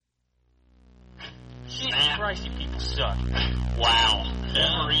Christ, you people suck. Wow.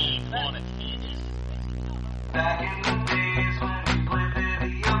 Wolverine on it. Back in the days when we played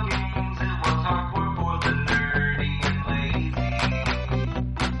video games, it was hardcore for the nerdy and lazy.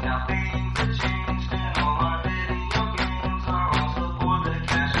 Now things have changed and all our video games are also for the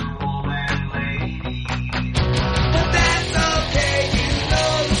casual and lady. But that's okay, you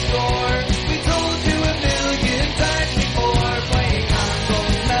know the score. We told you a million times before. Playing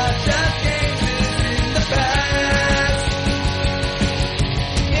consoles, not just games, is in the past.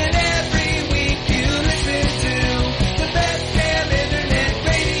 And every week you listen to the best damn internet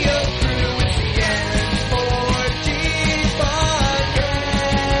radio crew. It's the N4G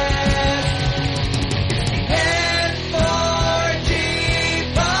podcast. It's the N4G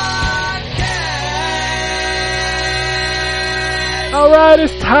podcast. All right,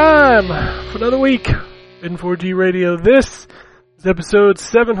 it's time for another week in 4G Radio. This is episode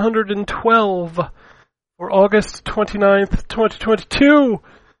 712 for August 29th, 2022.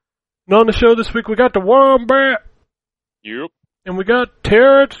 And on the show this week, we got the Wombat, Yep. and we got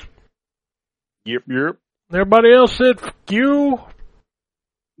Terrence, Yep. and everybody else said, "Fuck you."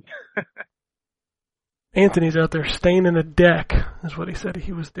 Anthony's out there staining a deck, is what he said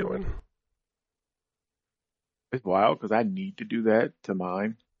he was doing. It's wild because I need to do that to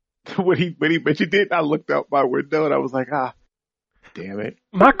mine. when he mentioned it, I looked out my window and I was like, damn it.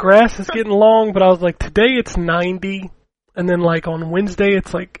 My grass is getting long, but I was like, today it's 90, and then like on Wednesday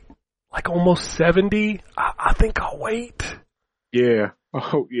it's like almost 70. I think I'll wait. Yeah.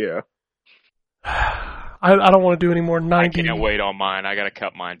 Oh yeah. I don't want to do any more 90. I can't wait on mine. I got to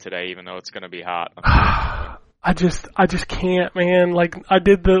cut mine today, even though it's going to be hot. I just can't, man. Like I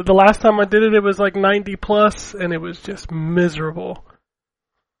did the last time I did it, it was like 90 plus, and it was just miserable.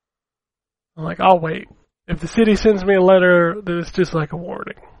 I'm like, I'll wait. If the city sends me a letter, then it's just like a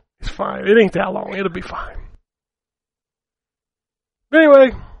warning. It's fine. It ain't that long. It'll be fine. But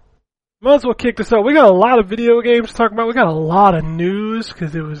anyway, might as well kick this up. We got a lot of video games to talk about. We got a lot of news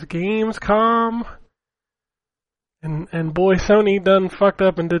because it was Gamescom. And boy, Sony done fucked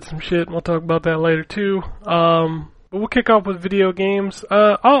up and did some shit. We'll talk about that later too. But we'll kick off with video games.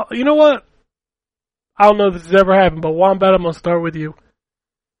 Oh, you know what? I don't know if this has ever happened, but Wombat, I'm gonna start with you.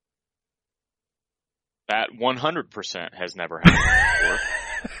 That 100% has never happened before.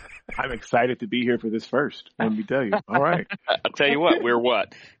 I'm excited to be here for this first. Let me tell you. All right. I'll tell you what, we're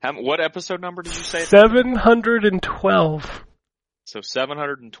what? What episode number did you say? 712. So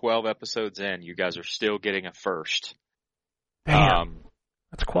 712 episodes in, you guys are still getting a first. Damn.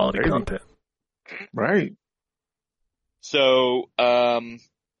 That's quality crazy. content. Right. So,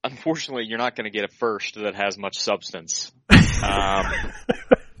 unfortunately, you're not going to get a first that has much substance.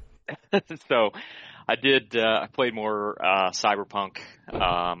 So, I played more Cyberpunk.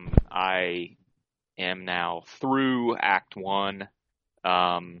 I am now through Act 1,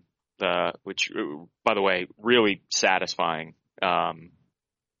 which, by the way, really satisfying.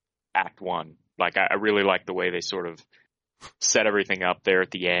 Act 1. Like, I really like the way they sort of set everything up there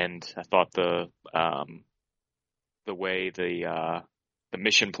at the end. I thought the way the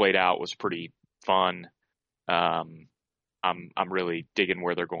mission played out was pretty fun. I'm really digging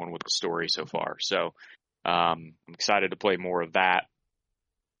where they're going with the story so far. So, I'm excited to play more of that.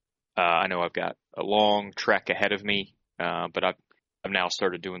 I know I've got a long trek ahead of me, but I've now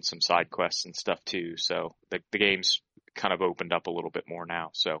started doing some side quests and stuff too. So the game's kind of opened up a little bit more now.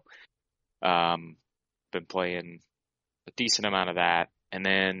 So, been playing a decent amount of that. And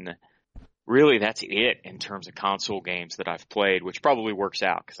then really that's it in terms of console games that I've played, which probably works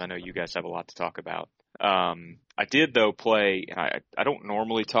out because I know you guys have a lot to talk about. I did though play, and I don't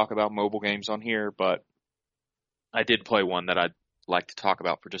normally talk about mobile games on here, but I did play one that I'd like to talk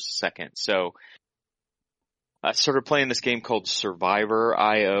about for just a second. So I started playing this game called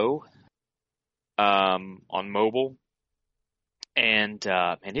Survivor.io, on mobile. And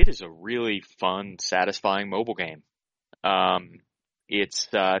it is a really fun, satisfying mobile game. It's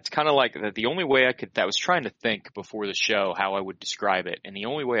kind of like the only way I was trying to think before the show how I would describe it. And the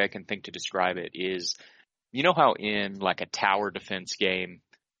only way I can think to describe it is, you know how in like a tower defense game,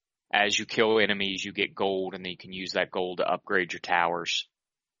 as you kill enemies, you get gold and then you can use that gold to upgrade your towers.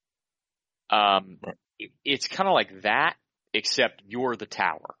 It's kind of like that, except you're the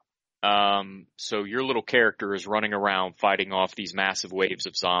tower. So your little character is running around fighting off these massive waves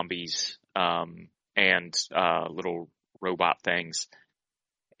of zombies, and little robot things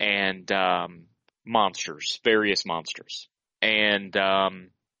and, monsters, various monsters. And,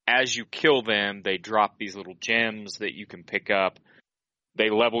 as you kill them, they drop these little gems that you can pick up. They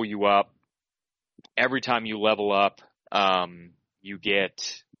level you up. Every time you level up, you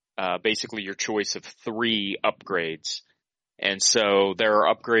get, basically your choice of 3 upgrades. And so there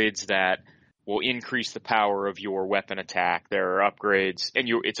are upgrades that will increase the power of your weapon attack. There are upgrades, and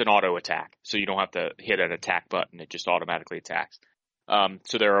it's an auto attack, so you don't have to hit an attack button. It just automatically attacks.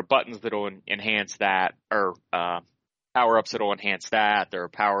 So there are buttons that will enhance that, or power-ups that will enhance that. There are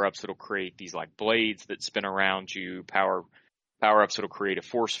power-ups that will create these like blades that spin around you, power-ups that will create a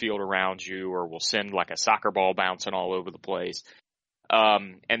force field around you, or will send like a soccer ball bouncing all over the place.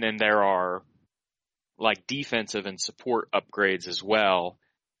 And then there are like defensive and support upgrades as well,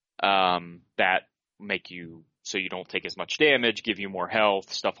 that make you so you don't take as much damage, give you more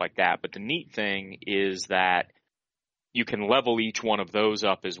health, stuff like that. But the neat thing is that you can level each one of those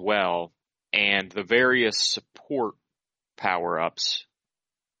up as well, and the various support power-ups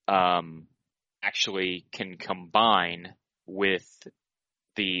actually can combine with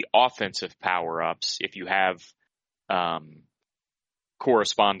the offensive power-ups if you have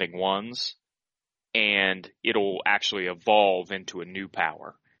corresponding ones, and it'll actually evolve into a new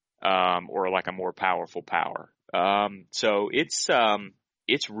power, or like a more powerful power. So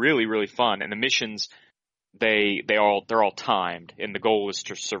it's really, really fun. And the missions, they're all timed, and the goal is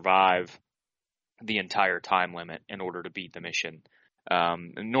to survive the entire time limit in order to beat the mission.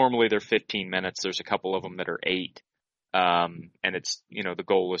 And normally they're 15 minutes. There's a couple of them that are 8. And it's, the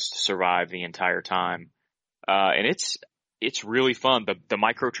goal is to survive the entire time. And it's really fun. The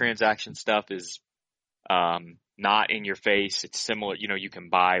microtransaction stuff is, not in your face. It's similar, you can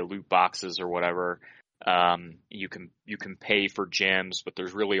buy loot boxes or whatever. You can pay for gems, but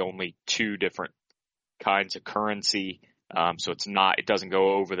there's really only 2 different kinds of currency. So it doesn't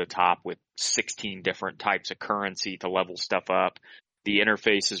go over the top with 16 different types of currency to level stuff up. The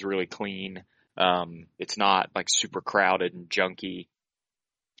interface is really clean. It's not like super crowded and junky.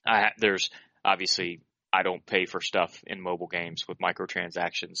 There's obviously, I don't pay for stuff in mobile games with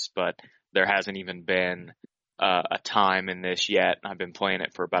microtransactions, but there hasn't even been a time in this yet. I've been playing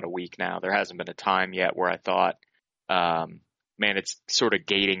it for about a week now. There hasn't been a time yet where I thought, man, it's sort of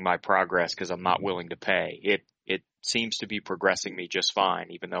gating my progress because I'm not willing to pay. It seems to be progressing me just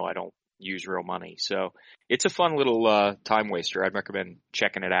fine, even though I don't use real money. So it's a fun little time waster. I'd recommend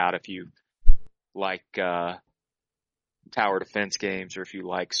checking it out if you like tower defense games, or if you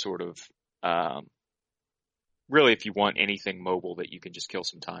like sort of really if you want anything mobile that you can just kill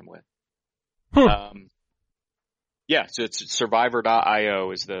some time with. Yeah, so it's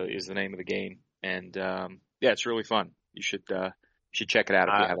Survivor.io is the name of the game, and yeah, it's really fun. You should check it out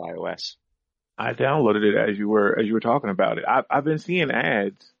if you have iOS. I downloaded it as you were talking about it. I've been seeing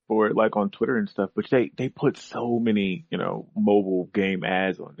ads for it like on Twitter and stuff, but they put so many, mobile game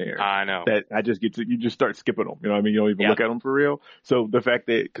ads on there. I know. That you just start skipping them. You know what I mean? You don't even look at them for real. So the fact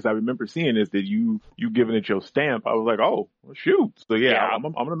that, cause I remember seeing is that you giving it your stamp, I was like, oh, well, shoot. So yeah, I'm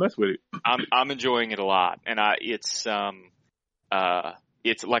going to mess with it. I'm enjoying it a lot. And it's like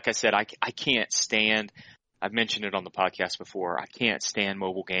I said, I can't stand, I've mentioned it on the podcast before, I can't stand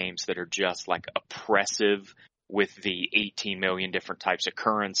mobile games that are just like oppressive with the 18 million different types of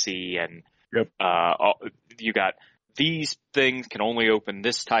currency, and you got these things can only open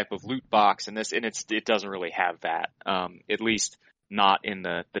this type of loot box, and it doesn't really have that, at least not in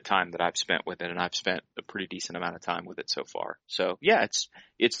the time that I've spent with it, and I've spent a pretty decent amount of time with it so far. So yeah,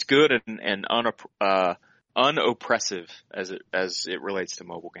 it's good and unoppressive as it relates to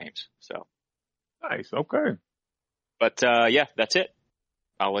mobile games. So nice, okay. But yeah, that's it.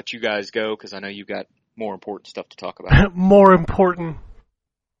 I'll let you guys go because I know you got more important stuff to talk about. More important.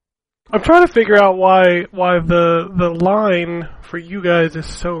 I'm trying to figure out why the line for you guys is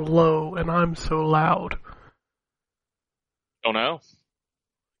so low and I'm so loud. Don't know.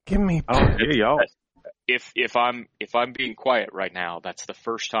 Give me. I don't hear y'all. If I'm being quiet right now, that's the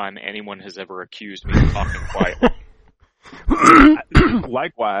first time anyone has ever accused me of talking quietly.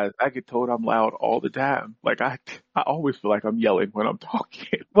 Likewise, I get told I'm loud all the time. Like I always feel like I'm yelling when I'm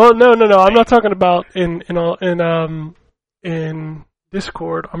talking. Well, no. I'm not talking about in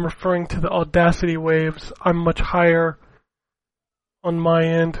Discord. I'm referring to the Audacity waves. I'm much higher on my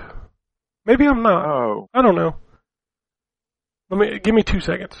end. Maybe I'm not. Oh, I don't know. Give me 2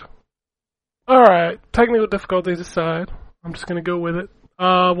 seconds. All right, technical difficulties aside, I'm just gonna go with it.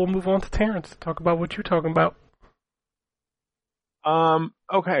 We'll move on to Terrence to talk about what you're talking about.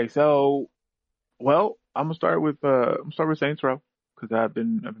 Okay, so, well, I'm gonna start with Saints Row, because I've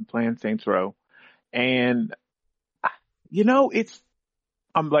been playing Saints Row, and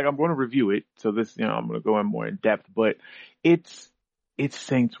I'm going to review it, so this, I'm going to go in more in depth, but it's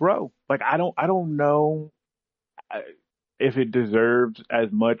Saints Row. Like, I don't know if it deserves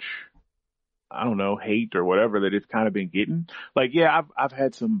as much I don't know, hate or whatever that it's kind of been getting. Like, yeah, I've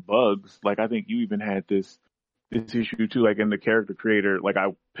had some bugs. Like, I think you even had this issue too, like in the character creator, like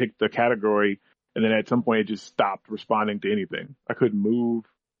I picked the category and then at some point it just stopped responding to anything. I couldn't move.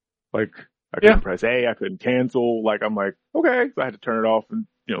 Like, I couldn't press A, I couldn't cancel. Like, I'm like, okay. So I had to turn it off and,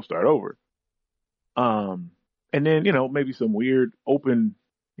 start over. And then, maybe some weird open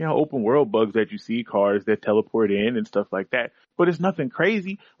world bugs that you see, cars that teleport in and stuff like that. But it's nothing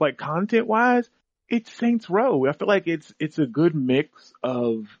crazy. Like, content wise, it's Saints Row. I feel like it's a good mix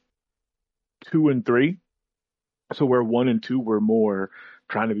of 2 and 3. So where 1 and 2 were more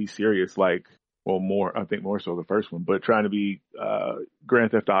trying to be serious, I think more so the first one, but trying to be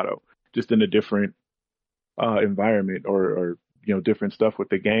Grand Theft Auto, just in a different environment or different stuff with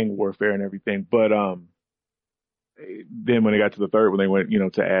the gang warfare and everything. But then when they got to the third, when they went,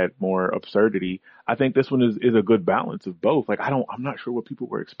 to add more absurdity, I think this one is a good balance of both. Like, I'm not sure what people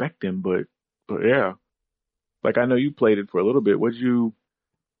were expecting, but yeah. Like, I know you played it for a little bit.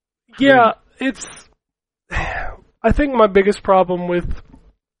 Yeah, I think my biggest problem with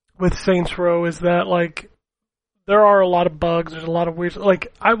Saints Row is that, like, there are a lot of bugs, there's a lot of weird,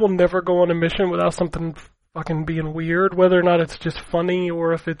 like, I will never go on a mission without something fucking being weird, whether or not it's just funny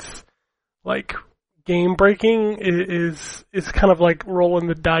or if it's, like, game breaking is kind of like rolling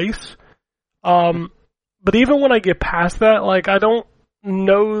the dice. But even when I get past that, like, I don't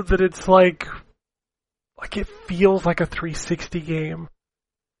know that it's like it feels like a 360 game.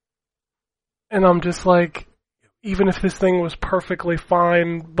 And I'm just like, even if this thing was perfectly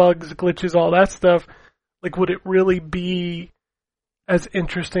fine, bugs, glitches, all that stuff, like, would it really be as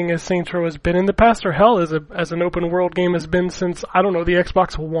interesting as Saints Row has been in the past, or hell, as an open world game has been since, I don't know, the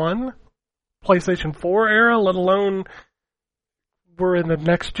Xbox One, PlayStation 4 era, let alone we're in the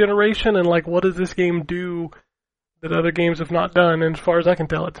next generation, and, like, what does this game do that other games have not done? And as far as I can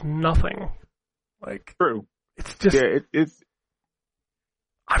tell, it's nothing. Like, true. It's just, yeah, it's.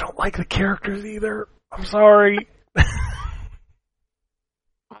 I don't like the characters either. I'm sorry.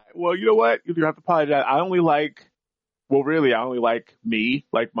 Well, you know what? You have to apologize. I only like me,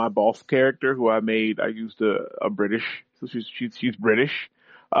 like my boss character who I made. I used a British, so she's British.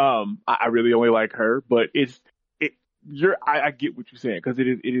 I really only like her, but I get what you're saying, because it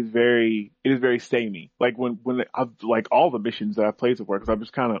is very samey. Like when I've, like, all the missions that I've played so far, because I've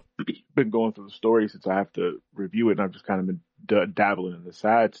just kind of been going through the story since I have to review it, and I've just kind of been dabbling in the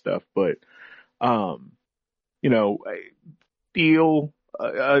side stuff. But steal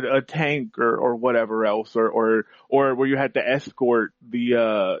a tank or whatever else, or where you had to escort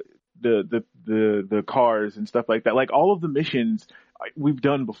the cars and stuff like that. Like, all of the missions we've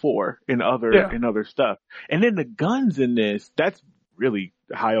done before in other stuff. And then the guns in this, that's really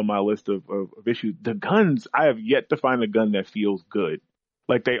high on my list of issues. The guns, I have yet to find a gun that feels good.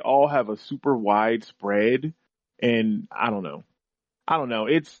 Like, they all have a super wide spread, and I don't know.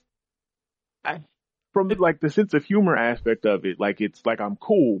 From like the sense of humor aspect of it, like, it's like, I'm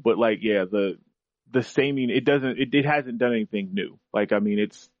cool, but, like, yeah, the saming, it hasn't done anything new. Like, I mean,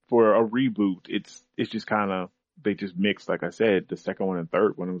 it's for a reboot, it's just kind of, they just mixed, like I said, the second one and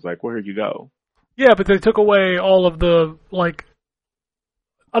third one. It was like, where'd you go? Yeah, but they took away all of the, like,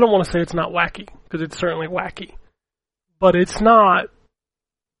 I don't want to say it's not wacky, because it's certainly wacky, but it's not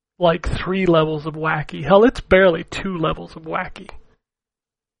like 3 levels of wacky. Hell, it's barely 2 levels of wacky.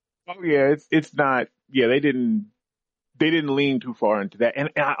 Oh yeah, it's not. Yeah, they didn't lean too far into that, and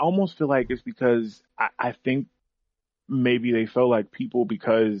I almost feel like it's because I think maybe they felt like people,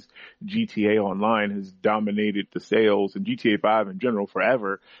 because GTA Online has dominated the sales and GTA 5 in general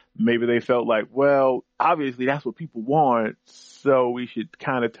forever, maybe they felt like, well, obviously that's what people want, so we should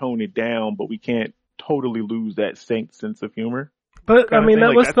kind of tone it down, but we can't totally lose that Saints sense of humor. But, I mean,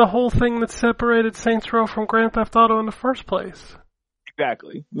 that was the whole thing that separated Saints Row from Grand Theft Auto in the first place.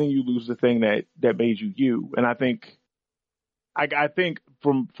 Exactly. Then you lose the thing that made you. And I think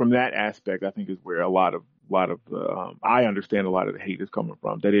from that aspect, I think is where a lot of I understand a lot of the hate is coming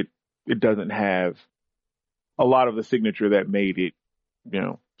from, that it doesn't have a lot of the signature that made it,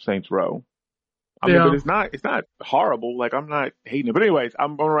 Saints Row. I mean, but it's not horrible. Like, I'm not hating it. But anyways,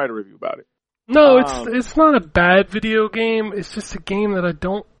 I'm going to write a review about it. No, it's not a bad video game. It's just a game that I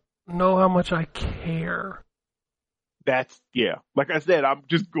don't know how much I care. Like I said, I'm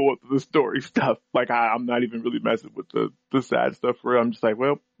just going through the story stuff. Like, I'm not even really messing with the sad stuff for real. I'm just like,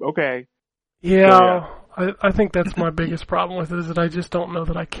 well, okay. Yeah. I think that's my biggest problem with it, is that I just don't know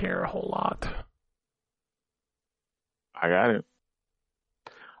that I care a whole lot. I got it.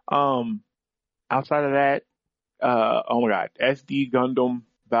 Outside of that, oh my God, SD Gundam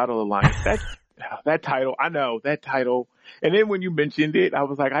Battle Alliance. That title, I know that title. And then when you mentioned it, I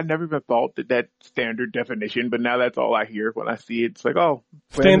was like, I never even thought that standard definition, but now that's all I hear when I see it. It's like, oh,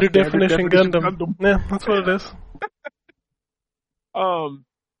 Standard definition Gundam. Yeah, that's what it is.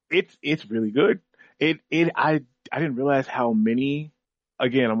 It's really good. I didn't realize how many,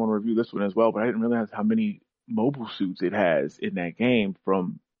 again, I'm going to review this one as well, but I didn't realize how many mobile suits it has in that game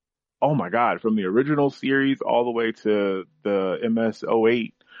from, oh my God, from the original series all the way to the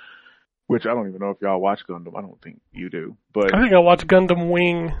MS-08, which I don't even know if y'all watch Gundam. I don't think you do, but I think I watched Gundam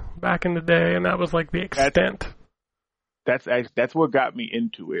Wing back in the day, and that was like the extent. That's what got me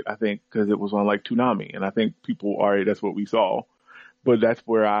into it, I think, because it was on like Toonami, and I think people already, that's what we saw. But that's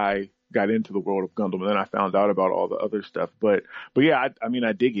where I got into the world of Gundam, and then I found out about all the other stuff. But yeah, I mean,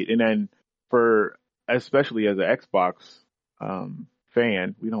 I dig it. And then especially as an Xbox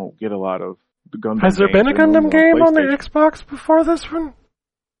fan, we don't get a lot of the Gundam. Has there been a Gundam game on the Xbox before this one?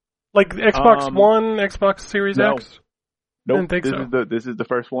 Like the Xbox One, Xbox Series X? Nope. I didn't think so. This is the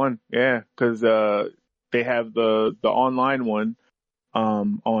first one. Yeah, because they have the online one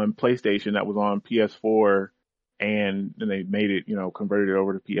on PlayStation that was on PS4. And then they made it, converted it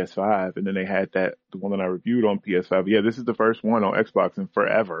over to PS5. And then they had the one that I reviewed on PS5. Yeah, this is the first one on Xbox in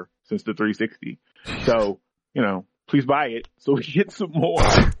forever since the 360. So, please buy it so we get some more.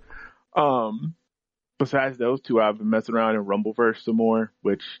 Besides those two, I've been messing around in Rumbleverse some more,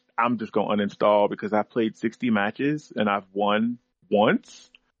 which I'm just going to uninstall because I played 60 matches and I've won once.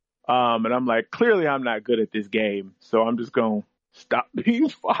 And I'm like, clearly I'm not good at this game. So I'm just going to stop being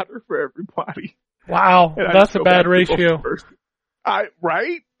fodder for everybody. Wow, that's a bad ratio.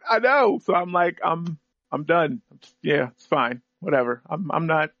 Right? I know. So I'm like, I'm done. Yeah, it's fine. Whatever. I'm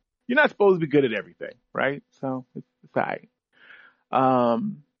not, you're not supposed to be good at everything, right? So it's all right.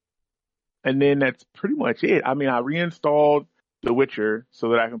 And then that's pretty much it. I mean, I reinstalled The Witcher so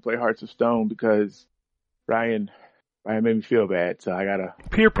that I can play Hearts of Stone because Ryan made me feel bad. So I gotta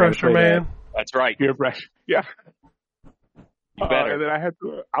peer pressure, man. That's right. Peer pressure. Yeah. You better. And then I had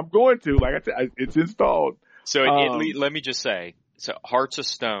to. I'm going to. Like I said, it's installed. So let me just say, so Hearts of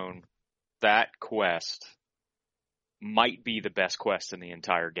Stone, that quest might be the best quest in the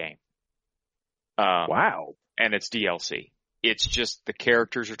entire game. Wow. And it's DLC. It's just the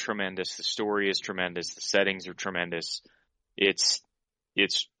characters are tremendous, the story is tremendous, the settings are tremendous. It's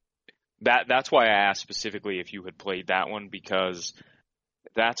that's why I asked specifically if you had played that one, because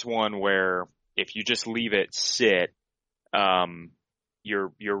that's one where if you just leave it sit,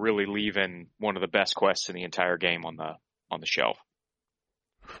 you're really leaving one of the best quests in the entire game on the shelf.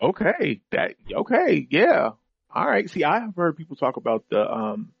 Okay. Yeah. All right. See, I have heard people talk about the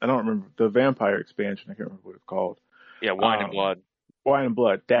I don't remember the vampire expansion. I can't remember what it's called. Yeah, Wine and Blood. Wine and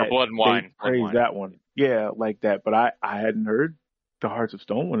Blood. That Blood and Wine. Praise that one. Yeah, like that. But I hadn't heard the Hearts of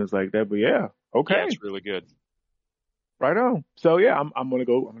Stone one is like that. But yeah, okay. Yeah, it's really good. Right on. So yeah, I'm gonna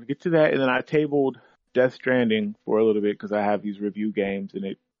get to that, and then I tabled Death Stranding for a little bit because I have these review games, and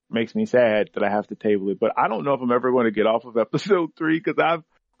it makes me sad that I have to table it. But I don't know if I'm ever going to get off of episode 3 because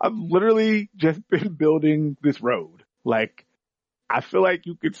I've literally just been building this road. Like, I feel like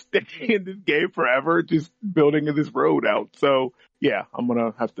you could stay in this game forever just building this road out. So yeah, I'm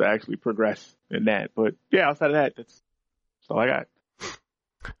gonna have to actually progress in that. But yeah, outside of that, that's all I got.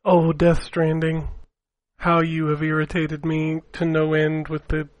 Oh, Death Stranding. How you have irritated me to no end with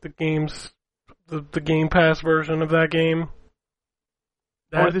the games, the Game Pass version of that game.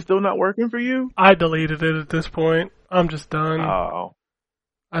 Or is it still not working for you? I deleted it at this point. I'm just done. Oh.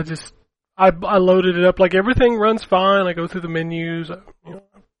 I loaded it up. Like, everything runs fine. I go through the menus.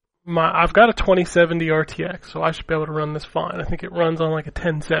 I've got a 2070 RTX, so I should be able to run this fine. I think it runs on like a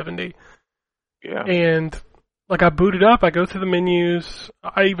 1070. Yeah. And like, I boot it up. I go through the menus.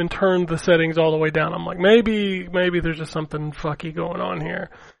 I even turned the settings all the way down. I'm like, maybe there's just something fucky going on here.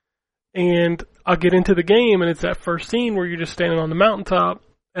 And I'll get into the game, and it's that first scene where you're just standing on the mountaintop,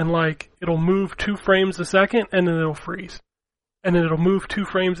 and like, it'll move 2 frames a second, and then it'll freeze. And then it'll move 2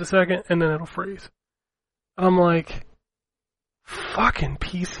 frames a second, and then it'll freeze. And I'm like, fucking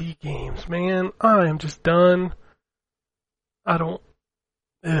PC games, man. I am just done. Ugh.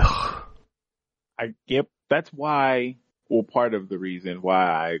 That's why, well, part of the reason why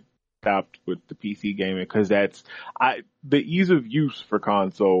I stopped with the PC gaming, because the ease of use for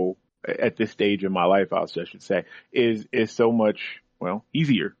console at this stage in my life, I should say, is so much, well,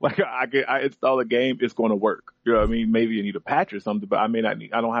 easier. Like, I install a game, it's going to work. You know what I mean? Maybe you need a patch or something, but I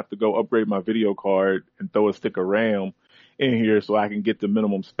don't have to go upgrade my video card and throw a stick of RAM in here so I can get the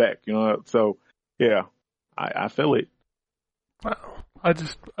minimum spec, you know? So, yeah, I feel it. Wow.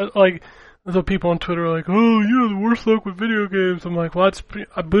 The people on Twitter are like, oh, you have the worst luck with video games. I'm like, well,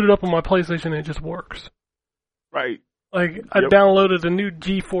 I boot it up on my PlayStation and it just works. Right. Like, I Yep. downloaded a new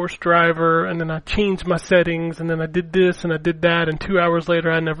GeForce driver, and then I changed my settings, and then I did this, and I did that, and 2 hours later,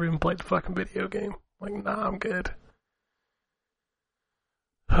 I never even played the fucking video game. Like, nah, I'm good.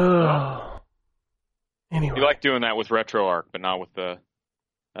 Anyway. You like doing that with RetroArch, but not with the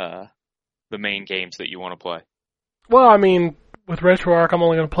main games that you want to play. Well, I mean, with RetroArch, I'm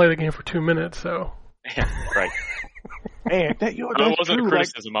only going to play the game for 2 minutes, so. Right. Man, that That wasn't a true. Like,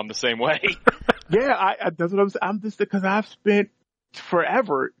 criticism. I'm the same way. yeah, I that's what I'm saying. I'm just because I've spent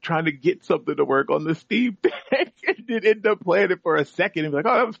forever trying to get something to work on the Steam Deck and then end up playing it for a second and be like,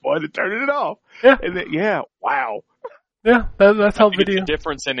 oh, that was fun, and turning it off. Yeah. And then, yeah, wow. Yeah, that's how I think video. it's a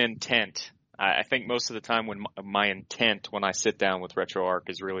difference in intent. I think most of the time when my intent when I sit down with RetroArch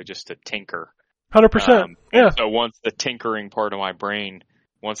is really just to tinker. 100%. Yeah. So once the tinkering part of my brain,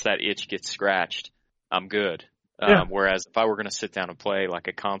 once that itch gets scratched, I'm good. Yeah. Whereas if I were going to sit down and play like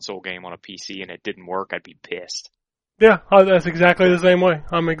a console game on a PC and it didn't work, I'd be pissed. Yeah, that's exactly the same way.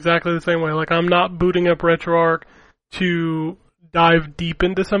 I'm exactly the same way. Like, I'm not booting up RetroArch to dive deep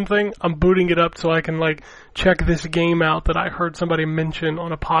into something. I'm booting it up so I can, like, check this game out that I heard somebody mention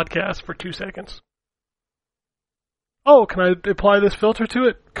on a podcast for 2 seconds. Oh, can I apply this filter to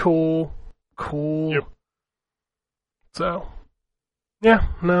it? Cool. Yep. So, yeah,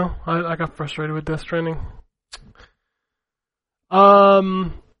 no, I got frustrated with Death Stranding.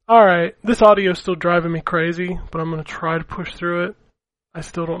 Alright, this audio is still driving me crazy, but I'm gonna try to push through it. I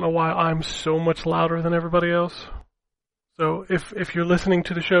still don't know why I'm so much louder than everybody else. So if you're listening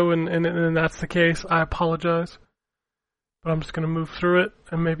to the show and that's the case, I apologize. But I'm just gonna move through it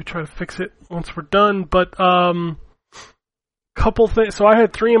and maybe try to fix it once we're done. But couple things. So I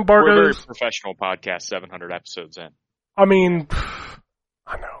had 3 We're a very embargoes. professional podcast, 700 episodes in. I mean,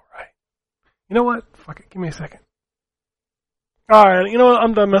 I know, right? You know what? Fuck it. Give me a second. Alright, you know what?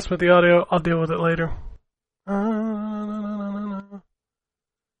 I'm done messing with the audio. I'll deal with it later.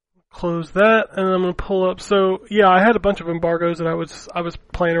 Close that, and then I'm gonna pull up. So yeah, I had a bunch of embargoes that I was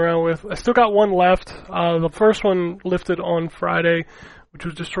playing around with. I still got one left. The first one lifted on Friday, which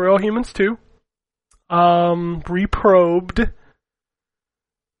was Destroy All Humans 2. Reprobed.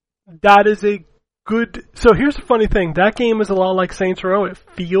 That is a good. So here's the funny thing. That game is a lot like Saints Row. It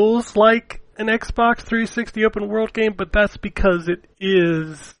feels like an Xbox 360 open world game, but that's because it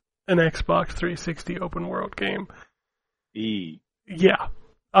is an Xbox 360 open world game. Yeah.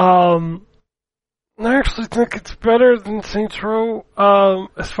 I actually think it's better than Saints Row,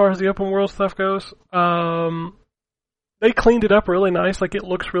 as far as the open world stuff goes. They cleaned it up really nice, like it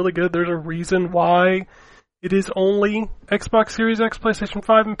looks really good. There's a reason why it is only Xbox Series X, PlayStation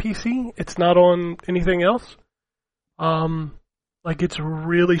 5, and PC. It's not on anything else. Like it's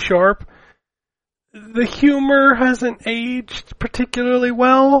really sharp. The humor hasn't aged particularly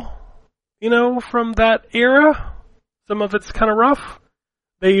well, you know, from that era. Some of it's kind of rough.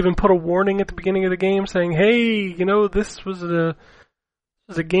 They even put a warning at the beginning of the game saying, hey, you know, this was a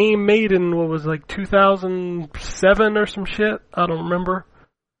game made in, what was like 2007 or some shit. I don't remember.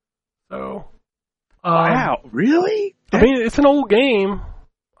 So. Wow, really? I mean, it's an old game.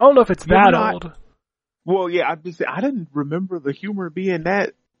 I don't know if it's that old. Well, yeah, I didn't remember the humor being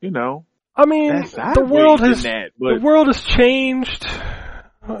that, you know. I mean, the world has changed,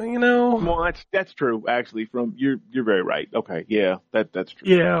 you know. Well, that's true. Actually, you're very right. Okay, yeah, that's true.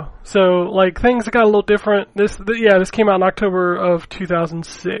 Yeah, so like things got a little different. This came out in October of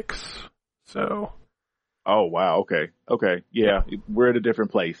 2006. So. Oh wow. Okay. Yeah, we're at a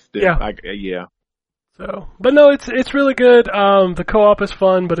different place. Yeah. Yeah. So, but no, it's really good. The co-op is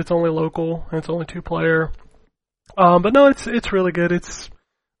fun, but it's only local and it's only 2-player. But no, it's really good.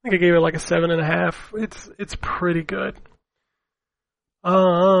 I think I gave it like a 7.5. It's pretty good.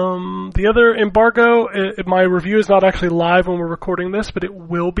 The other embargo, my review is not actually live when we're recording this, but it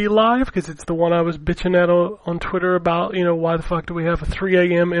will be live because it's the one I was bitching at on Twitter about, you know, why the fuck do we have a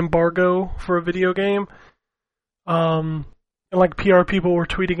 3 a.m. embargo for a video game? And like PR people were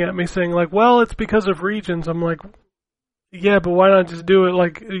tweeting at me saying like, well, it's because of regions. I'm like, yeah, but why not just do it?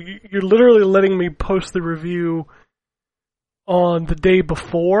 Like, you're literally letting me post the review on the day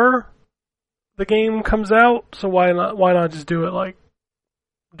before the game comes out, so why not just do it like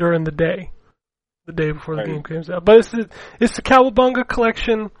during the day before the game comes out? But it's the Cowabunga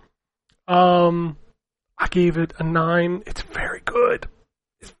collection. I gave it a 9. It's very good.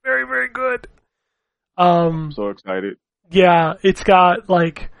 It's very, very good. I'm so excited. Yeah, it's got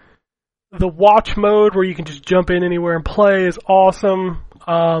like the watch mode where you can just jump in anywhere and play is awesome.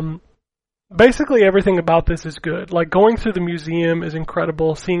 Basically everything about this is good. Like going through the museum is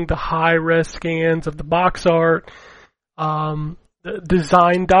incredible. Seeing the high-res scans of the box art, the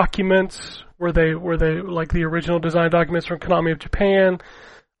design documents where they like the original design documents from Konami of Japan,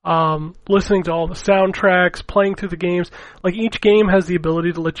 listening to all the soundtracks, playing through the games. Like each game has the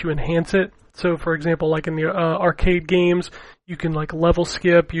ability to let you enhance it. So, for example, like in the arcade games, you can like level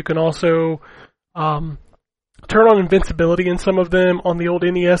skip. You can also turn on invincibility in some of them. On the old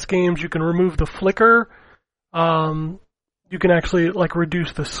NES games, you can remove the flicker. You can actually like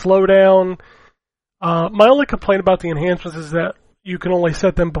reduce the slowdown. My only complaint about the enhancements is that you can only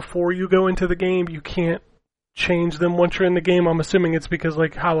set them before you go into the game. You can't change them once you're in the game. I'm assuming it's because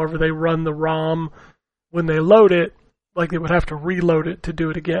like however they run the ROM when they load it, like they would have to reload it to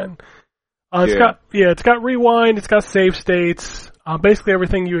do it again. It's got rewind, it's got save states, basically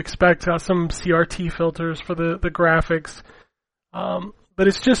everything you expect. Some CRT filters for the graphics. But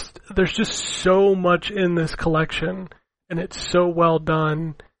it's just, there's just so much in this collection, and it's so well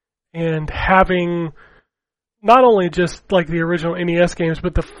done. And having not only just like the original NES games,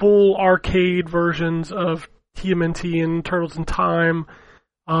 but the full arcade versions of TMNT and Turtles in Time,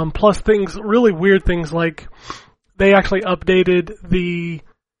 plus things, really weird things like they actually updated the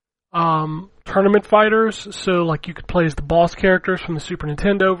tournament fighters, so like you could play as the boss characters from the Super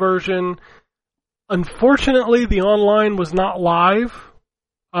Nintendo version. Unfortunately, the online was not live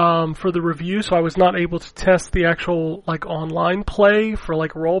for the review, so I was not able to test the actual like online play for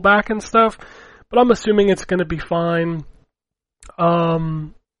like rollback and stuff. But I'm assuming it's going to be fine.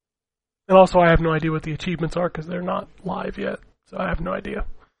 And also, I have no idea what the achievements are because they're not live yet, so I have no idea.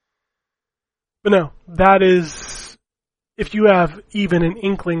 But no, that is. If you have even an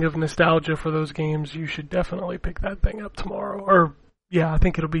inkling of nostalgia for those games, you should definitely pick that thing up tomorrow. Or, yeah, I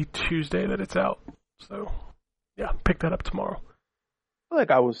think it'll be Tuesday that it's out. So, yeah, pick that up tomorrow. I feel like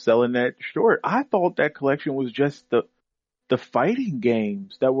I was selling that short. I thought that collection was just the fighting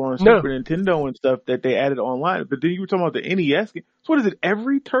games that were on Super Nintendo and stuff that they added online. But then you were talking about the NES game. So what is it,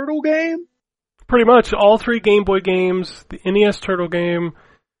 every Turtle game? Pretty much. All 3 Game Boy games, the NES Turtle game,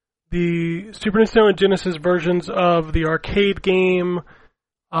 the Super Nintendo and Genesis versions of the arcade game,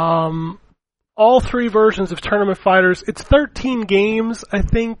 all 3 versions of Tournament Fighters. It's 13 games, I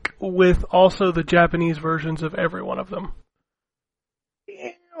think, with also the Japanese versions of every one of them.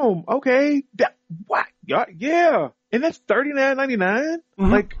 Damn, okay. What? Yeah. And that's $39.99? Mm-hmm.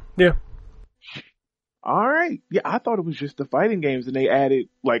 Like, yeah. Alright. Yeah, I thought it was just the fighting games and they added,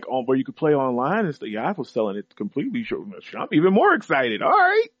 like, on where you could play online and stuff. Yeah, I was selling it completely short. I'm even more excited.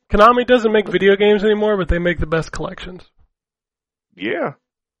 Alright. Konami doesn't make video games anymore, but they make the best collections. Yeah.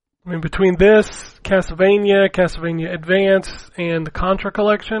 I mean, between this, Castlevania Advance, and the Contra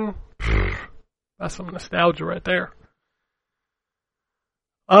collection, that's some nostalgia right there.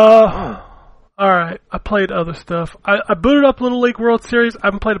 Alright, I played other stuff. I booted up Little League World Series. I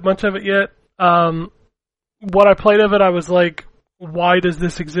haven't played a bunch of it yet. What I played of it, I was like, why does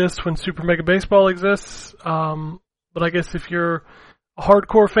this exist when Super Mega Baseball exists? But I guess if you're a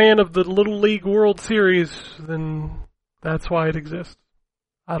hardcore fan of the Little League World Series, then that's why it exists.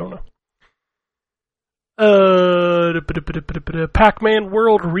 I don't know. Pac-Man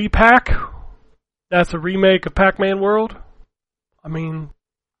World Repack. That's a remake of Pac-Man World. I mean,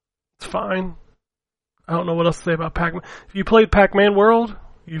 it's fine. I don't know what else to say about Pac-Man. If you played Pac-Man World,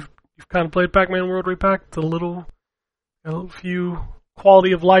 you've kind of played Pac-Man World Repack. It's a few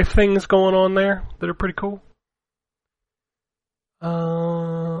quality of life things going on there that are pretty cool.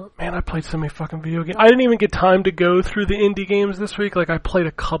 Man, I played so many fucking video games. I didn't even get time to go through the indie games this week. Like, I played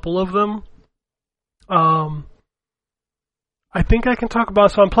a couple of them. I think I can talk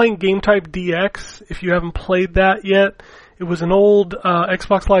about, so I'm playing Game Type DX, if you haven't played that yet. It was an old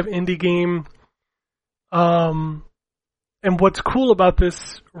Xbox Live indie game. And what's cool about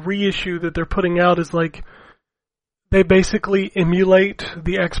this reissue that they're putting out is, like, they basically emulate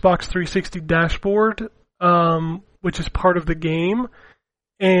the Xbox 360 dashboard, which is part of the game.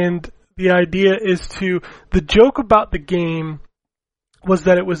 And the idea is the joke about the game was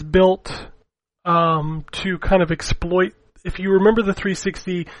that it was built to kind of exploit, if you remember the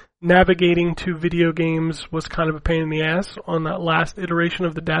 360, navigating to video games was kind of a pain in the ass on that last iteration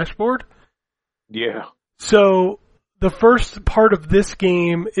of the dashboard. Yeah. So the first part of this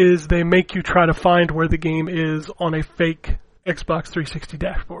game is they make you try to find where the game is on a fake Xbox 360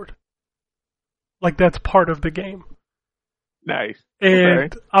 dashboard. Like, that's part of the game. Nice.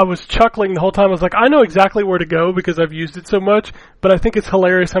 And okay. I was chuckling the whole time. I was like, I know exactly where to go because I've used it so much, but I think it's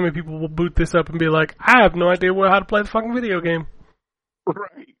hilarious how many people will boot this up and be like, I have no idea how to play the fucking video game.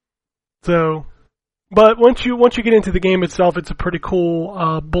 Right. So, but once you get into the game itself, it's a pretty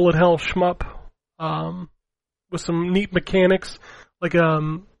cool bullet hell shmup with some neat mechanics. Like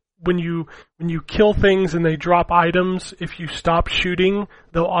when you kill things and they drop items, if you stop shooting,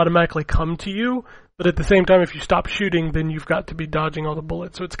 they'll automatically come to you. But at the same time, if you stop shooting, then you've got to be dodging all the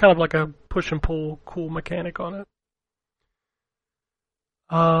bullets. So it's kind of like a push and pull cool mechanic on it.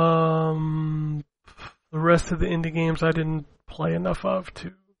 The rest of the indie games I didn't play enough of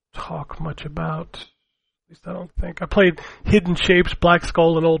to talk much about. At least I don't think. I played Hidden Shapes, Black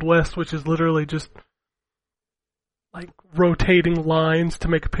Skull, and Old West, which is literally just like rotating lines to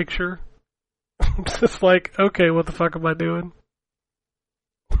make a picture. It's just like, okay, what the fuck am I doing?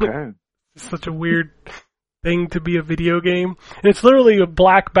 Okay. It's such a weird thing to be a video game. And it's literally a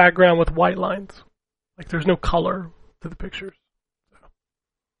black background with white lines. Like there's no color to the pictures.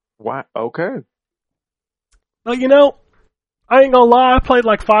 Why? Okay. But you know, I ain't gonna lie, I played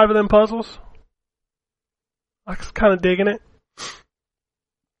like 5 of them puzzles. I was kind of digging it.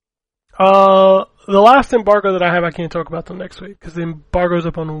 The last embargo that I have, I can't talk about till next week because the embargo's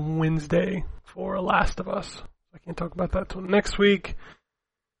up on Wednesday for Last of Us. I can't talk about that till next week.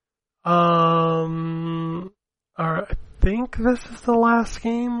 Alright, I think this is the last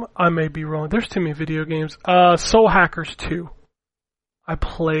game. I may be wrong. There's too many video games. Soul Hackers 2. I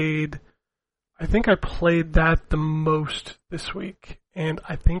think I played that the most this week, and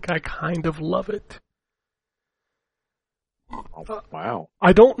I think I kind of love it. Oh, wow.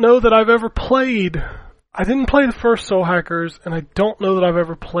 I don't know that I've ever played. I didn't play the first Soul Hackers, and I don't know that I've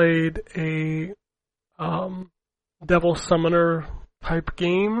ever played a Devil Summoner type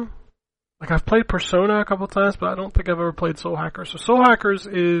game. Like I've played Persona a couple times, but I don't think I've ever played Soul Hackers. So Soul Hackers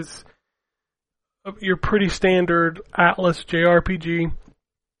is your pretty standard Atlas JRPG.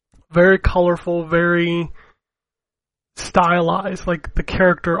 Very colorful, very stylized, like the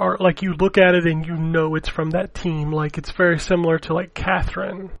character art, like you look at it and you know it's from that team. Like it's very similar to like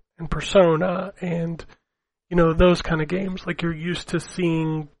Catherine and Persona and, you know, those kind of games. Like you're used to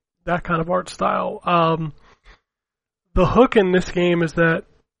seeing that kind of art style. The hook in this game is that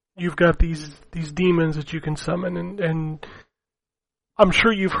you've got these demons that you can summon, and I'm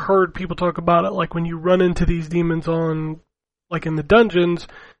sure you've heard people talk about it, like when you run into these demons on, like in the dungeons,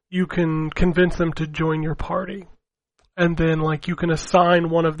 you can convince them to join your party. And then, like, you can assign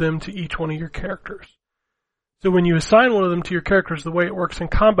one of them to each one of your characters. So when you assign one of them to your characters, the way it works in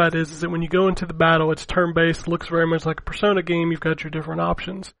combat is that when you go into the battle, it's turn-based, looks very much like a Persona game, you've got your different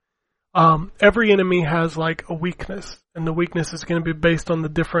options. Every enemy has, like, a weakness, and the weakness is going to be based on the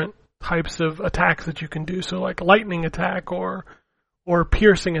different types of attacks that you can do. So, like, lightning attack, or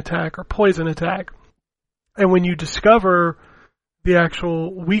piercing attack, or poison attack. And when you discover the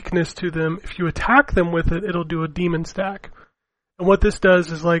actual weakness to them, if you attack them with it, it'll do a demon stack. And what this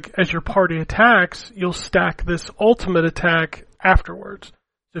does is, like, as your party attacks, you'll stack this ultimate attack afterwards.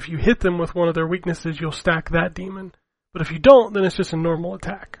 So if you hit them with one of their weaknesses, you'll stack that demon. But if you don't, then it's just a normal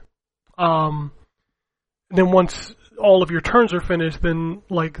attack. Then once all of your turns are finished, then,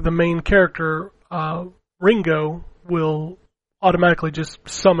 like, the main character, Ringo, will automatically just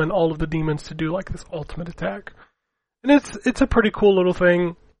summon all of the demons to do, like, this ultimate attack. And it's a pretty cool little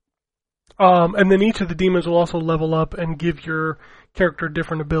thing. And then each of the demons will also level up and give your character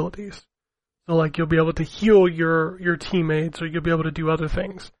different abilities. So like you'll be able to heal your teammates, or you'll be able to do other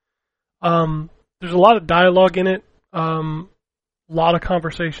things. There's a lot of dialogue in it, a lot of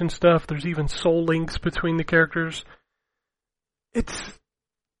conversation stuff. There's even soul links between the characters.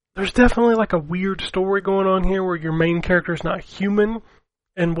 There's definitely like a weird story going on here where your main character is not human,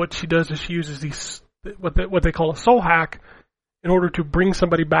 and what she does is she uses these what they call a soul hack in order to bring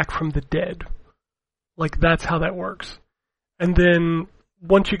somebody back from the dead. Like that's how that works. And then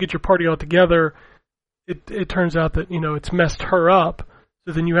once you get your party all together, it turns out that, you know, it's messed her up.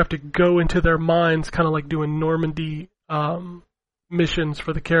 So then you have to go into their minds, kind of like doing Normandy missions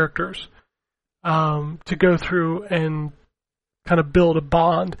for the characters, to go through and kind of build a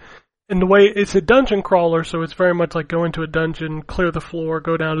bond. And the way it's a dungeon crawler, so it's very much like go into a dungeon, clear the floor,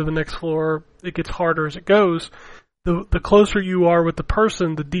 go down to the next floor. It gets harder as it goes. The closer you are with the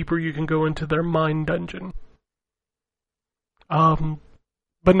person, the deeper you can go into their mind dungeon.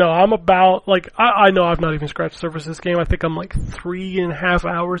 But no, I'm about, like, I know I've not even scratched the surface of this game. I think I'm like 3.5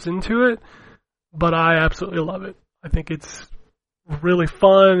 hours into it, but I absolutely love it. I think it's really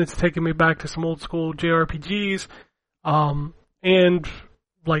fun. It's taking me back to some old school JRPGs. And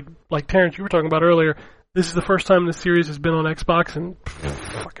like Terrence, you were talking about earlier, this is the first time the series has been on Xbox in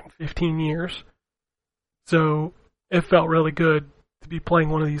fucking 15 years. So it felt really good to be playing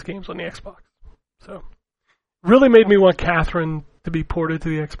one of these games on the Xbox. So really made me want Catherine to be ported to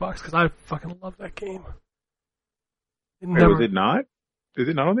the Xbox because I fucking love that game. Was it not? Is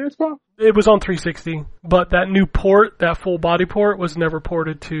it not on the Xbox? It was on 360, but that new port, that full body port, was never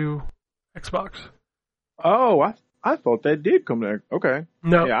ported to Xbox. Oh, I thought that did come there. Okay.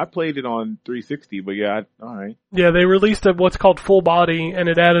 No. Yeah, I played it on 360, but yeah, all right. Yeah, they released what's called full body, and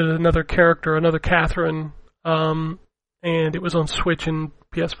it added another character, another Catherine, and it was on Switch and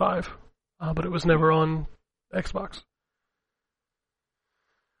PS5, but it was never on Xbox.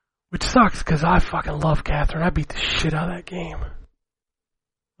 Which sucks, because I fucking love Catherine. I beat the shit out of that game.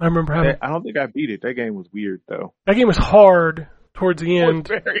 I remember having... I don't think I beat it. That game was weird, though. That game was hard towards the It end.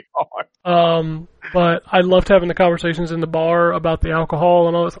 was very hard. But I loved having the conversations in the bar about the alcohol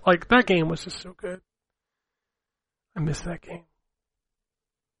and all this. Like, that game was just so good. I miss that game.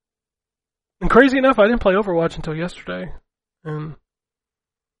 And crazy enough, I didn't play Overwatch until yesterday. And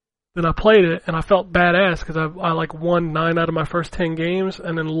then I played it, and I felt badass because I like won 9 out of my first 10 games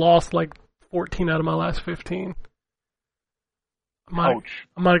and then lost like 14 out of my last 15. Ouch.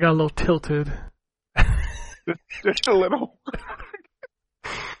 I might have got a little tilted. Just a little.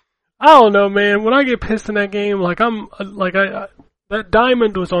 I don't know, man. When I get pissed in that game, like that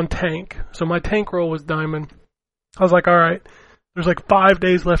diamond was on tank, so my tank roll was diamond. I was like, all right, there's like 5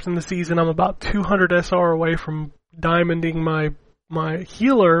 days left in the season. I'm about 200 SR away from diamonding my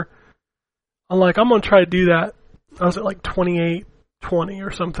healer. I'm like, I'm gonna try to do that. I was at like 28-20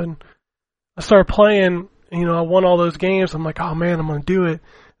 or something. I started playing. I won all those games. I'm like, oh man, I'm gonna do it.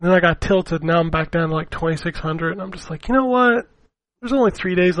 And then I got tilted. Now I'm back down to like 2,600, and I'm just like, you know what? There's only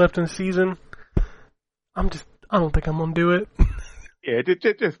 3 days left in the season. I don't think I'm gonna do it. Yeah,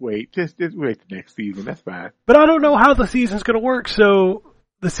 just wait. Just wait the next season. That's fine. But I don't know how the season's gonna work. So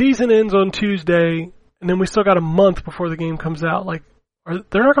the season ends on Tuesday, and then we still got a month before the game comes out. Like,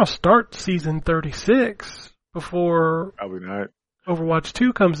 they're not gonna start season 36 before Probably not. Overwatch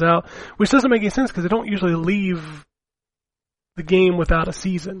 2 comes out, which doesn't make any sense because they don't usually leave the game without a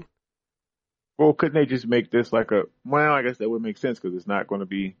season. Well, couldn't they just make this like well, I guess that would make sense because it's not going to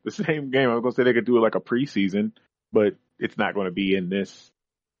be the same game. I was going to say they could do it like a preseason, but it's not going to be in this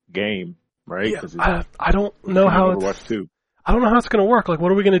game, right? Yeah, I don't know how Overwatch 2. I don't know how it's going to work. Like,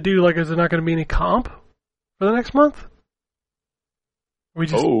 what are we going to do? Like, is there not going to be any comp for the next month? Are we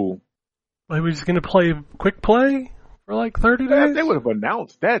just going to play quick play for like 30 days? They would have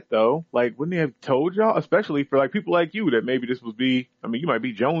announced that though. Like, wouldn't they have told y'all? Especially for like people like you that maybe this would be. I mean, you might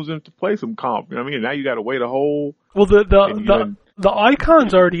be jonesing to play some comp. You know what I mean? Now you got to wait a whole. Well, the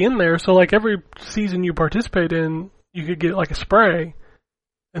icon's already in there. So like every season you participate in, you could get like a spray,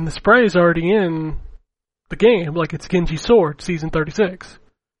 and the spray is already in the game. Like it's Genji Sword, season 36.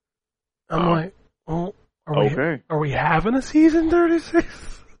 I'm like, well, are we having a season 36?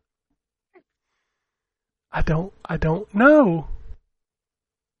 I don't know.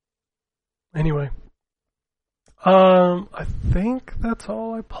 Anyway. I think that's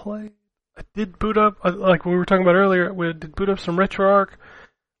all I played. I did boot up, like we were talking about earlier, we did boot up some RetroArch.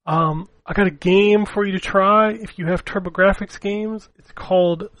 I got a game for you to try if you have TurboGrafx games. It's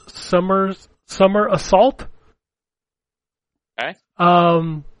called Summer Assault. Okay.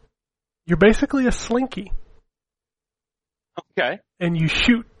 You're basically a slinky. Okay. And you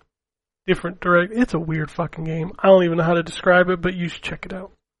shoot different It's a weird fucking game. I don't even know how to describe it, but you should check it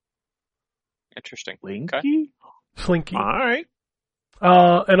out. Interesting. Slinky? Okay. Slinky. All right.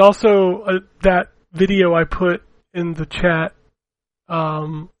 And also that video I put in the chat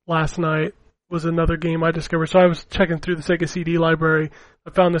last night was another game I discovered. So I was checking through the Sega CD library. I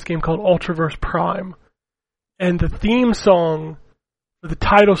found this game called Ultraverse Prime. And the theme song for the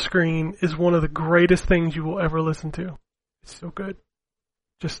title screen is one of the greatest things you will ever listen to. It's so good.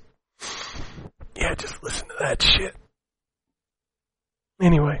 Just listen to that shit.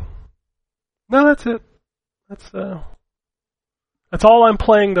 Anyway. No, that's it. That's all I'm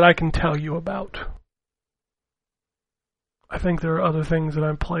playing that I can tell you about. I think there are other things that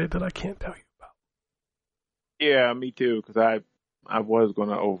I've played that I can't tell you about. Yeah, me too, because I was going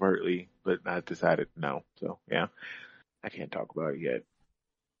to overtly, but I decided no. So, yeah, I can't talk about it yet.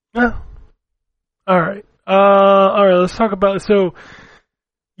 Yeah. All right, let's talk about it. So,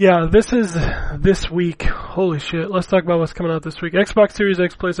 yeah, this is this week. Holy shit. Let's talk about what's coming out this week. Xbox Series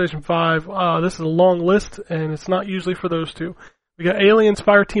X, PlayStation 5. This is a long list, and it's not usually for those two. We got Aliens,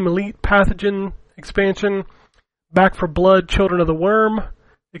 Fireteam Elite, Pathogen expansion, Back for Blood, Children of the Worm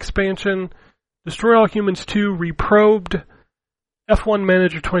expansion, Destroy All Humans 2, Reprobed, F1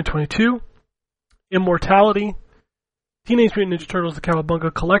 Manager 2022, Immortality, Teenage Mutant Ninja Turtles: The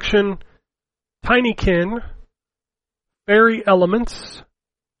Cowabunga Collection, Tinykin, Fairy Elements,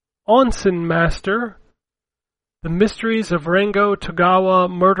 Onsen Master, The Mysteries of Rango Togawa,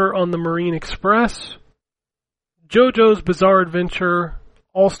 Murder on the Marine Express, JoJo's Bizarre Adventure,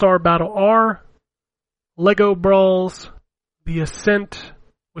 All-Star Battle R, Lego Brawls, The Ascent,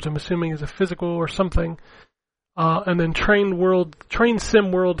 which I'm assuming is a physical or something, and then Train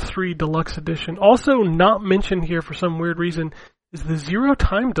Sim World 3 Deluxe Edition. Also not mentioned here for some weird reason is the Zero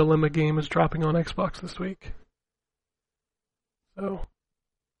Time Dilemma game is dropping on Xbox this week. So,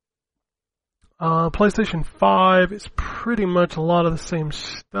 PlayStation 5 is pretty much a lot of the same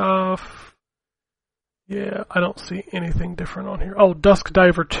stuff. Yeah, I don't see anything different on here. Oh, Dusk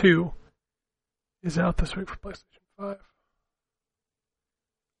Diver 2 is out this week for PlayStation 5.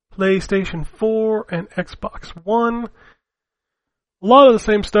 PlayStation 4 and Xbox One. A lot of the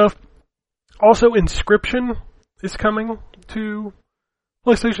same stuff. Also, Inscription is coming to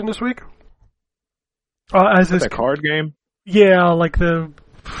PlayStation this week. As Is is, that card game? yeah, like I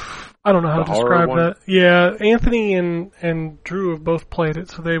don't know how The to horror describe one? that. Yeah, Anthony and Drew have both played it,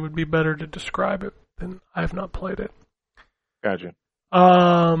 so they would be better to describe it than I have not played it. Gotcha.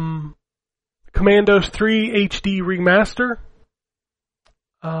 Commandos 3 HD Remaster.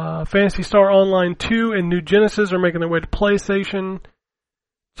 Phantasy Star Online 2 and New Genesis are making their way to PlayStation.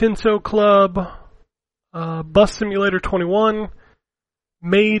 Chinso Club, Bus Simulator 21,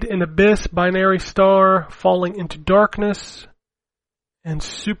 Made in Abyss, Binary Star, Falling into Darkness, and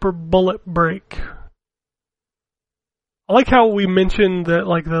Super Bullet Break. I like how we mentioned that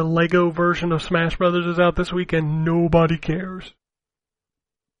like the Lego version of Smash Brothers is out this week and nobody cares.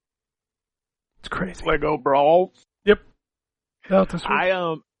 It's crazy. Lego Brawl. Out this week.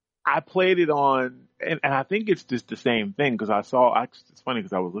 I played it on, and I think it's just the same thing because it's funny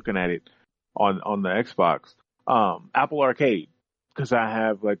because I was looking at it on the Xbox, Apple Arcade, because I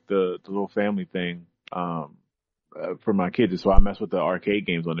have like the little family thing, for my kids, so I mess with the arcade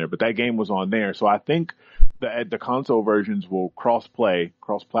games on there, but that game was on there, so I think the console versions will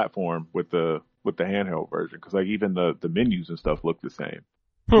cross-platform with the handheld version, because like even the menus and stuff look the same.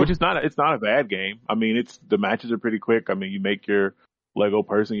 Which is it's not a bad game. I mean, the matches are pretty quick. I mean, you make your Lego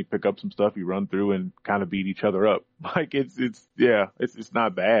person, you pick up some stuff, you run through and kind of beat each other up. Like it's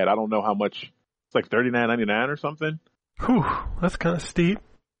not bad. I don't know how much. It's like $39.99 or something. Whew, that's kind of steep.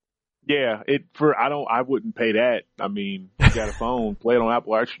 Yeah, I wouldn't pay that. I mean, you got a phone, play it on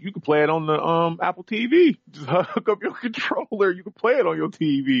Apple Arch. You can play it on the Apple TV. Just hook up your controller. You can play it on your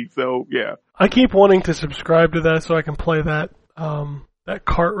TV. So yeah. I keep wanting to subscribe to that so I can play that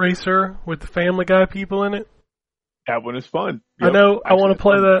kart racer with the Family Guy people in it. That one is fun. I know. I want to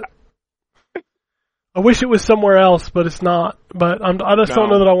play that. I wish it was somewhere else, but it's not. But I just don't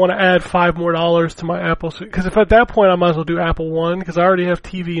know that I want to add $5 more to my Apple. Because if at that point I might as well do Apple One, because I already have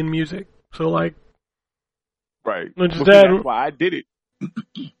TV and music. So like, right. Just Well, add, that's why I did it.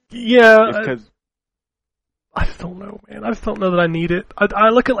 yeah. Because I just don't know, man. I just don't know that I need it. I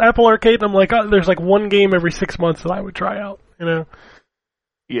look at Apple Arcade and I'm like, there's like one game every 6 months that I would try out. You know.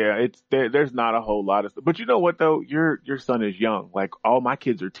 yeah, there's not a whole lot of stuff. But you know what though? Your son is young. Like all my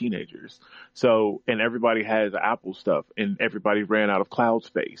kids are teenagers. So, and everybody has Apple stuff and everybody ran out of cloud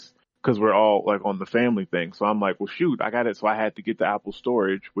space because we're all like on the family thing. So I'm like, well shoot, I got it. So I had to get the Apple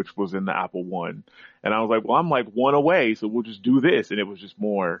storage, which was in the Apple One. And I was like, well, I'm like one away. So we'll just do this. And it was just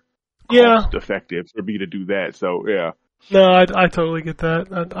more cost effective for me to do that. So yeah. No, I totally get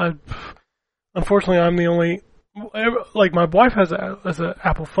that. Unfortunately, I'm the only, like my wife has an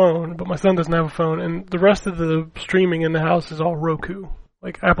Apple phone, but my son doesn't have a phone, and the rest of the streaming in the house is all Roku.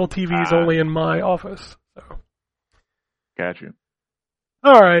 Like Apple TV is only in my office. So. Gotcha.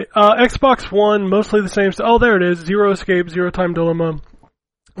 All right, Xbox One, mostly the same stuff. Oh, there it is. Zero Escape, Zero Time Dilemma.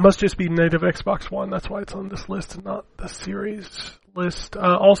 Must just be native Xbox One. That's why it's on this list and not the series list.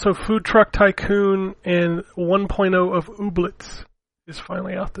 Also, Food Truck Tycoon and 1.0 of Ooblets is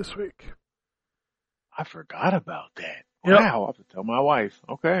finally out this week. I forgot about that. Yep. Wow, I'll have to tell my wife.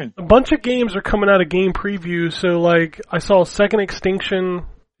 Okay. A bunch of games are coming out of game previews. So, like, I saw Second Extinction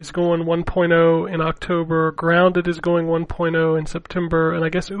is going 1.0 in October. Grounded is going 1.0 in September. And I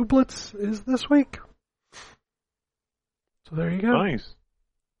guess Ooblets is this week. So there you go. Nice.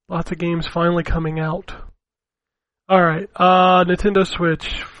 Lots of games finally coming out. All right. Nintendo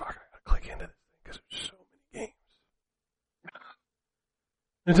Switch. Fuck, I gotta click into this because there's so many games.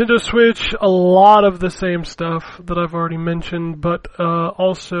 Nintendo Switch, a lot of the same stuff that I've already mentioned, but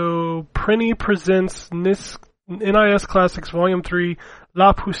also Prinny presents NIS Classics Volume 3,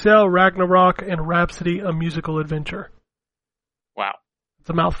 La Pucelle, Ragnarok, and Rhapsody, A Musical Adventure. Wow. It's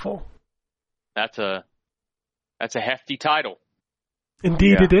a mouthful. That's a hefty title.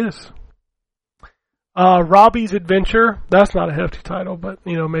 Indeed Yeah. it is. Robbie's Adventure, that's not a hefty title, but,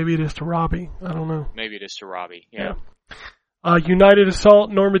 you know, maybe it is to Robbie. I don't know. Maybe it is to Robbie. Yeah. United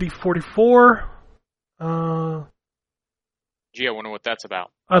Assault Normandy 44. Gee, I wonder what that's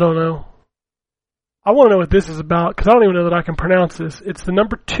about. I don't know. I want to know what this is about because I don't even know that I can pronounce this. It's the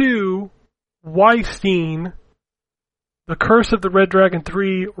number 2 Weisstein, The Curse of the Red Dragon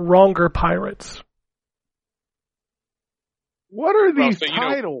 3 Wronger Pirates. What are Well, these so you know-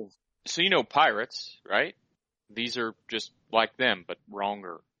 titles? So you know pirates, right? These are just like them, but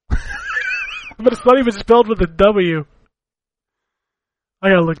wronger. But it's not even spelled with a W. I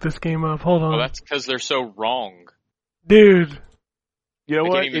gotta look this game up. Hold on. Well, that's because they're so wrong. Dude. You know They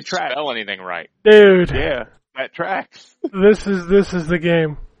what? can't even It tracks. spell anything right. Dude. Yeah, that tracks. This is the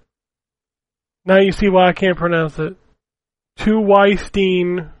game. Now you see why I can't pronounce it. 2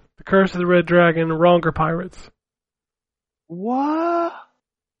 Weisstein, The Curse of the Red Dragon, Wronger Pirates. What?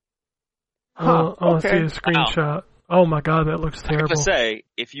 I want to okay. see a screenshot. Oh my god, that looks I have terrible. to say,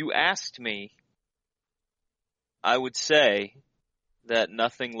 if you asked me, I would say that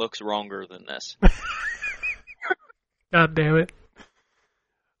nothing looks wronger than this. God damn it.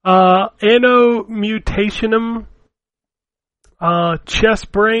 Anno Mutationum, Chess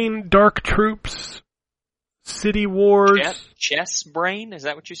Brain, Dark Troops, City Wars. Chess brain? Is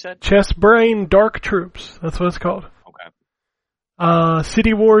that what you said? Chess Brain, Dark Troops. That's what it's called. Okay.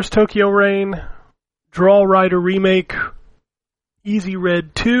 City Wars, Tokyo Rain, Draw Rider Remake, Easy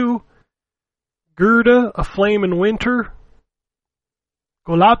Red 2, Gerda, A Flame in Winter,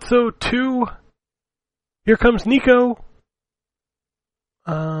 Golazzo 2, Here Comes Nico,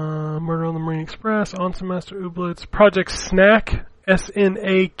 Murder on the Marine Express, Onsen Master Ooblets, Project Snack,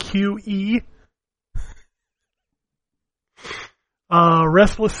 SNAQE,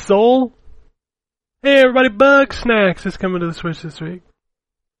 Restless Soul. Hey everybody, Bug Snacks is coming to the Switch this week.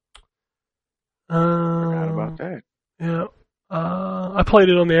 Forgot about that. Yeah. I played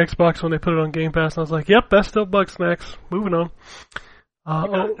it on the Xbox when they put it on Game Pass, and I was like, yep, that's still Bug Snacks. Moving on.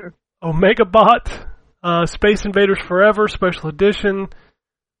 Omega Bot, Space Invaders Forever Special Edition,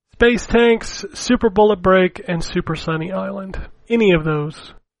 Space Tanks, Super Bullet Break, and Super Sunny Island. Any of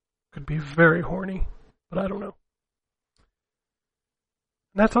those could be very horny, but I don't know.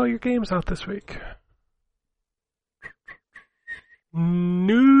 And that's all your games out this week.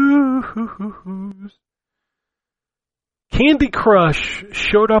 News. Candy Crush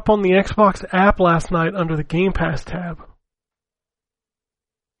showed up on the Xbox app last night under the Game Pass tab.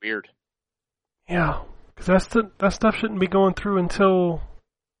 Weird. Yeah, because that stuff shouldn't be going through until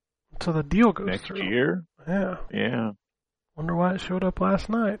the deal goes Next through. year? Yeah. Yeah. Wonder why it showed up last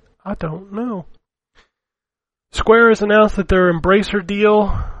night. I don't know. Square has announced that their Embracer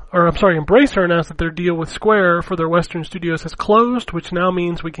announced that their deal with Square for their Western studios has closed, which now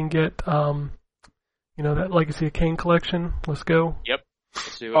means we can get, that Legacy of Kain collection. Let's go. Yep.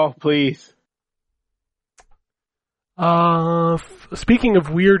 Let's do it. Oh, please. Speaking of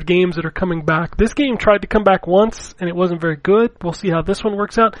weird games that are coming back, this game tried to come back once and it wasn't very good. We'll see how this one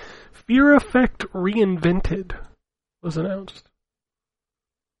works out. Fear Effect Reinvented was announced.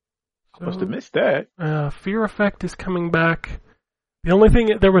 I must have missed that. Fear Effect is coming back. The only thing,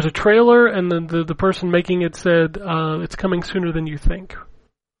 there was a trailer, and the person making it said, it's coming sooner than you think.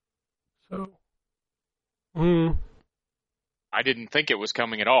 So, I didn't think it was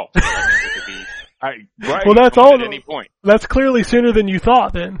coming at all. So that means it could be Right. Well, that's coming all. at any point. That's clearly sooner than you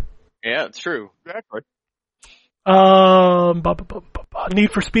thought, then. Yeah, it's true. Exactly.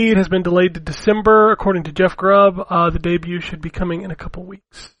 Need for Speed has been delayed to December, according to Jeff Grubb. The debut should be coming in a couple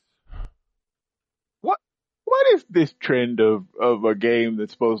weeks. What is this trend of a game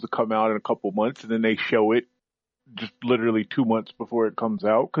that's supposed to come out in a couple months and then they show it just literally 2 months before it comes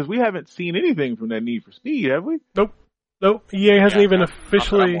out? Because we haven't seen anything from that Need for Speed, have we? Nope. EA hasn't even not that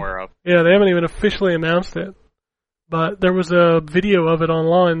officially. I'm aware of. Yeah, they haven't even officially announced it. But there was a video of it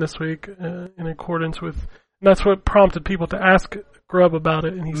online this week in accordance with. And that's what prompted people to ask Grubb about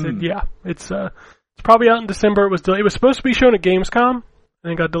it, and he said, "Yeah, it's probably out in December. It was supposed to be shown at Gamescom,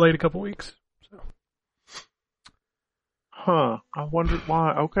 and it got delayed a couple weeks." So. Huh. I wondered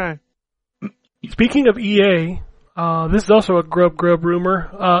why. Okay. Speaking of EA, this is also a Grubb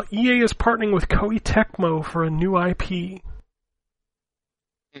rumor. EA is partnering with Koei Tecmo for a new IP.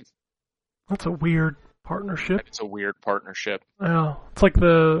 That's a weird partnership. It's a weird partnership. Yeah, it's like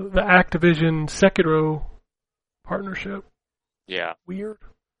the Activision Sekiro partnership. Yeah. Weird.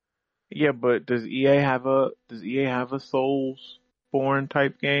 Yeah, but does EA have a Soulsborne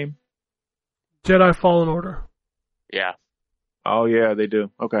type game? Jedi Fallen Order. Yeah. Oh yeah, they do.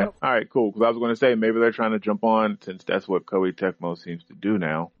 Okay. Yep. All right, cool. Because I was going to say maybe they're trying to jump on since that's what Koei Tecmo seems to do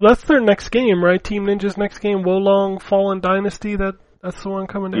now. That's their next game, right? Team Ninja's next game, Wolong Fallen Dynasty. That's the one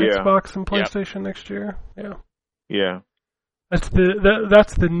coming to Yeah. Xbox and PlayStation next year. Yeah. Yeah. That's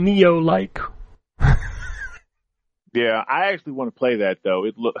the Neo like. Yeah, I actually want to play that though.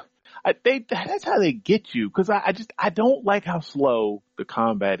 That's how they get you, because I don't like how slow the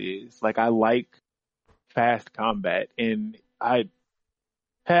combat is. Like, I like fast combat, and I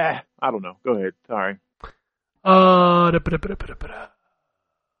don't know. Go ahead. Sorry.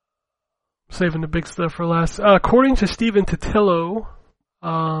 Saving the big stuff for last. According to Stephen Totillo,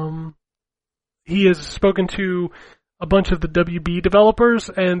 he has spoken to a bunch of the WB developers,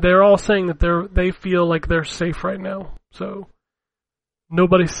 and they're all saying that they feel like they're safe right now. So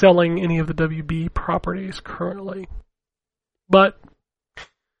nobody's selling any of the WB properties currently. But,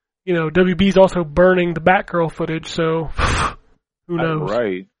 you know, WB's also burning the Batgirl footage, so who knows?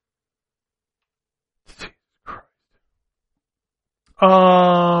 Right.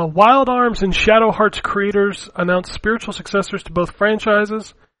 Wild Arms and Shadow Hearts creators announced spiritual successors to both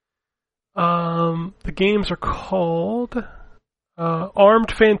franchises. The games are called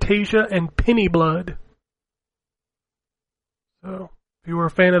Armed Fantasia and Penny Blood. So, if you were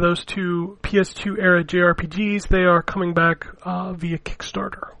a fan of those two PS2 era JRPGs, they are coming back via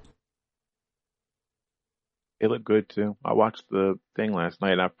Kickstarter. They look good too. I watched the thing last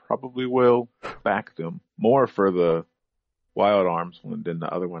night, and I probably will back them more for the Wild Arms one than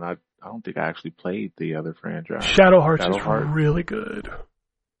the other one. I don't think I actually played the other franchise. Shadow Hearts is really good.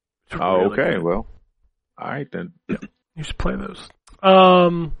 It's really okay. good. Well, all right then. Yeah, you should play those.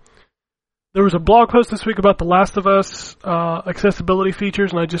 There was a blog post this week about The Last of Us accessibility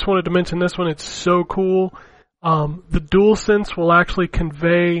features, and I just wanted to mention this one. It's so cool. The DualSense will actually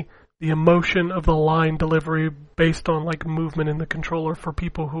convey the emotion of the line delivery based on like movement in the controller for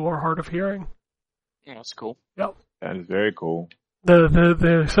people who are hard of hearing. Yeah, that's cool. Yep. That is very cool.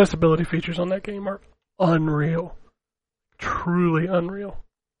 The accessibility features on that game are unreal. Truly unreal.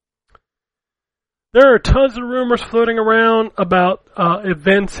 There are tons of rumors floating around about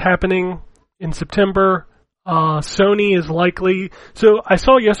events happening in September. Sony is likely... So I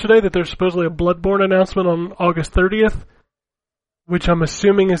saw yesterday that there's supposedly a Bloodborne announcement on August 30th, which I'm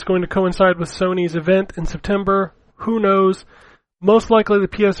assuming is going to coincide with Sony's event in September. Who knows? Most likely the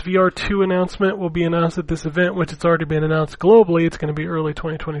PSVR 2 announcement will be announced at this event, which it's already been announced globally. It's going to be early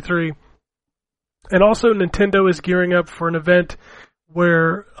 2023. And also Nintendo is gearing up for an event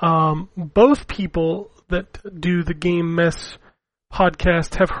where both people that do the Game Mess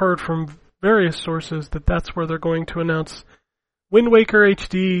podcast have heard from various sources that that's where they're going to announce Wind Waker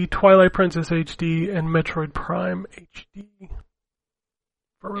HD, Twilight Princess HD, and Metroid Prime HD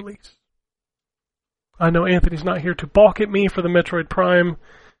for release. I know Anthony's not here to balk at me for the Metroid Prime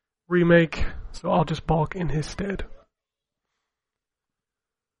remake, so I'll just balk in his stead.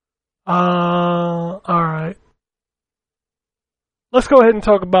 Alright. Let's go ahead and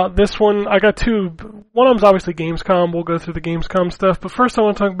talk about this one. I got two. One of them's obviously Gamescom. We'll go through the Gamescom stuff. But first I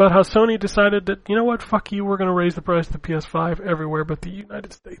want to talk about how Sony decided that, you know what, fuck you, we're going to raise the price of the PS5 everywhere but the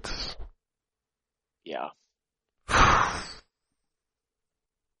United States. Yeah.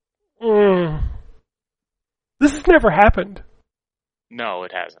 This has never happened. No,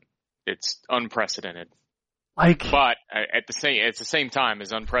 it hasn't. It's unprecedented. Like, but at the same time,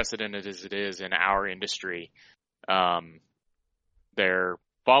 as unprecedented as it is in our industry, they're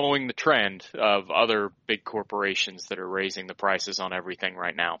following the trend of other big corporations that are raising the prices on everything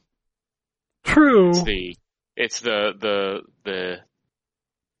right now. True. It's the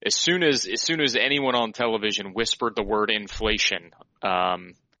as soon as anyone on television whispered the word inflation,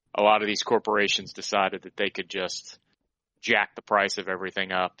 a lot of these corporations decided that they could just jack the price of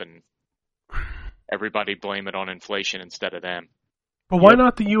everything up and everybody blame it on inflation instead of them. But why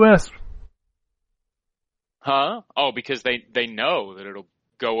not the U.S.? Huh? Oh, because they know that it'll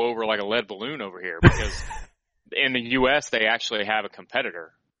go over like a lead balloon over here, because in the U.S. they actually have a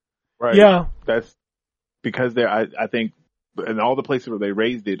competitor. Right. Yeah. That's because I think in all the places where they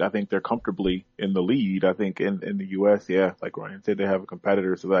raised it, I think they're comfortably in the lead. I think in the U.S., yeah, like Ryan said, they have a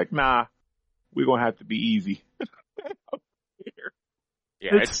competitor. So they're like, nah, we're going to have to be easy.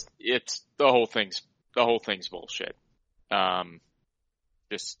 Yeah, it's the whole thing's bullshit.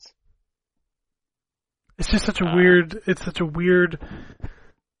 It's just such a weird,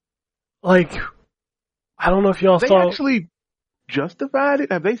 like, I don't know if y'all they saw. They actually justified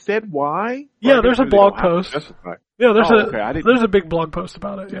it? Have they said why? Yeah, there's a blog post. Yeah, there's a big blog post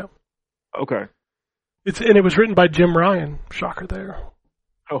about it, yeah. Okay. And it was written by Jim Ryan. Shocker there.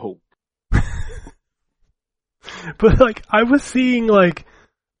 Oh. But, like, I was seeing, like,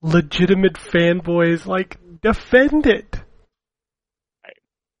 legitimate fanboys, like, defend it.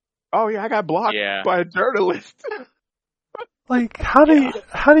 Oh yeah, I got blocked by a journalist. Like, how do you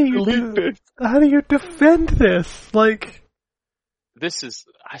defend this? Like, this is,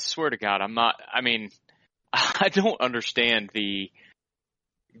 I swear to God, I don't understand the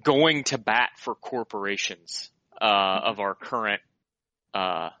going to bat for corporations of our current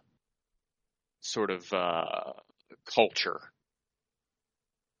sort of culture.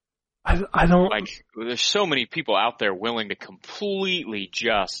 I don't Like, there's so many people out there willing to completely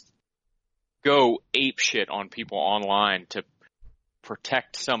just go apeshit on people online to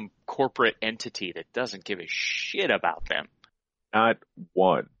protect some corporate entity that doesn't give a shit about them. Not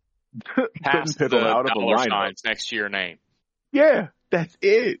one. Pass the Putting Piddle out of a dollar lineup. signs next to your name. Yeah, that's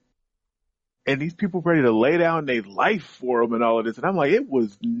it. And these people ready to lay down their life for them and all of this. And I'm like, it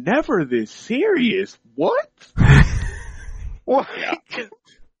was never this serious. What? What? Yeah.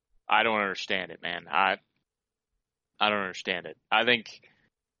 I don't understand it, man. I don't understand it. I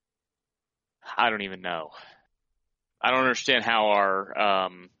don't even know. I don't understand how our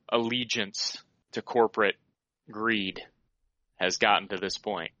allegiance to corporate greed has gotten to this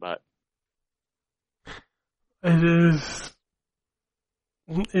point, but it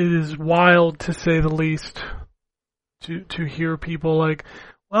is wild to say the least to hear people like,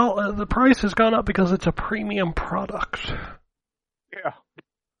 well, the price has gone up because it's a premium product. Yeah.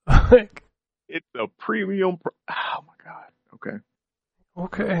 Like, It's a premium. Oh my God. Okay.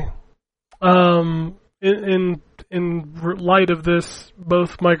 In light of this,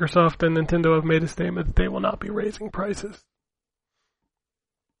 both Microsoft and Nintendo have made a statement that they will not be raising prices.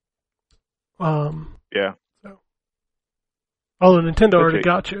 Yeah. Although Nintendo already Okay.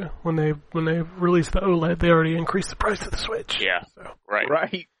 got you when they released the OLED, they already increased the price of the Switch. yeah, So right.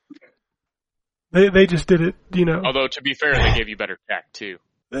 Right. they just did it, you know. Although, to be fair, they gave you better tech, too.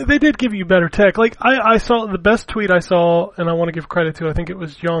 They did give you better tech. Like, I saw the best tweet I saw, and I want to give credit to, I think it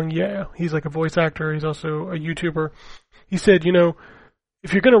was Yang Ye. He's like a voice actor. He's also a YouTuber. He said, you know,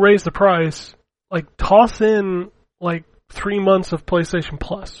 if you're going to raise the price, like, toss in, like, 3 months of PlayStation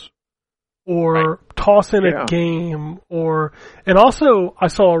Plus. Or Right. toss in Yeah. a game. And also, I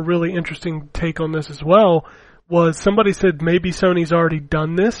saw a really interesting take on this as well, was somebody said maybe Sony's already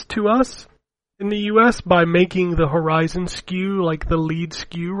done this to us in the US by making the Horizon SKU like the lead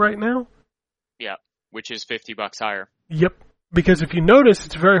SKU right now. Yeah, which is $50 higher. Yep. Because if you notice,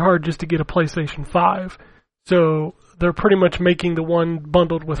 it's very hard just to get a PlayStation 5. So they're pretty much making the one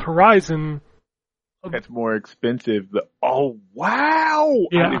bundled with Horizon. That's more expensive. Oh, wow. I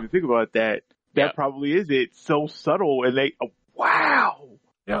Yeah. didn't even think about that. That Yeah. probably is it. So subtle. And wow.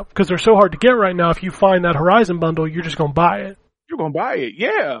 Yeah, because they're so hard to get right now. If you find that Horizon bundle, you're just going to buy it. You're going to buy it.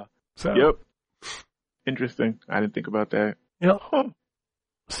 Yeah. So, Yep. Interesting. I didn't think about that. yeah. Huh.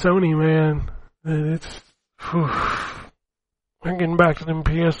 Sony, man, it's, whew. We're getting back to them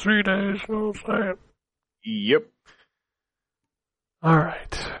PS3 days, you know what I'm saying? Yep.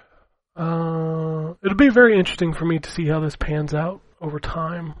 Alright. It'll be very interesting for me to see how this pans out over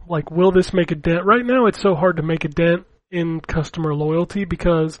time. Like, will this make a dent? Right now, it's so hard to make a dent in customer loyalty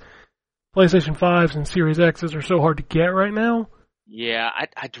because PlayStation 5s and Series X's are so hard to get right now. Yeah,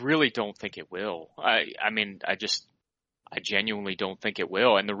 I really don't think it will. I genuinely don't think it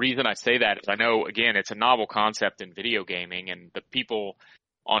will. And the reason I say that is I know, again, it's a novel concept in video gaming, and the people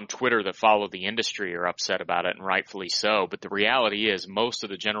on Twitter that follow the industry are upset about it, and rightfully so. But the reality is most of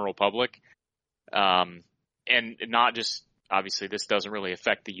the general public, and not just, obviously this doesn't really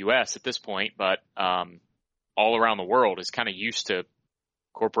affect the U.S. at this point, but all around the world is kind of used to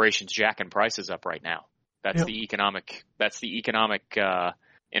corporations jacking prices up right now. That's Yep. the economic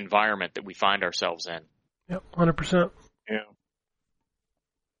environment that we find ourselves in. Yep, 100%. Yeah.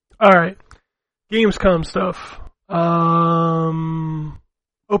 Alright. Gamescom stuff.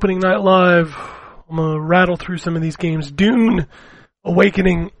 Opening Night Live. I'm going to rattle through some of these games. Dune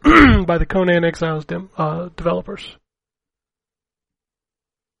Awakening by the Conan Exiles developers.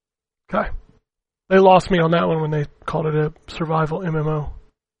 Okay. They lost me on that one when they called it a survival MMO.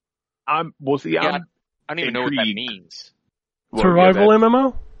 I don't even know what that intrigued. means. Survival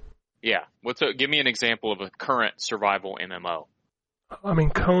MMO? Yeah. Give me an example of a current survival MMO. I mean,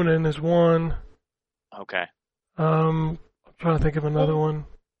 Conan is one. Okay. I'm trying to think of another one.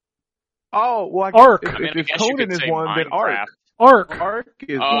 Oh, well, Ark. If, I mean, I if guess you Conan could is say one, then Minecraft. Ark. Ark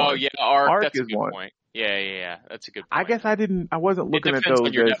is Oh, one. yeah, Ark. Ark That's a is good one. point. Yeah. That's a good I point. guess I wasn't It looking at depends those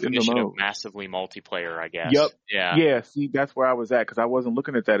on your as definition MMOs. of massively multiplayer, I guess. Yep. Yeah. Yeah, see, that's where I was at because I wasn't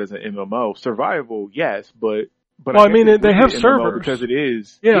looking at that as an MMO. Survival, yes, but Well, I guess mean, it they would have be an MMO servers. because it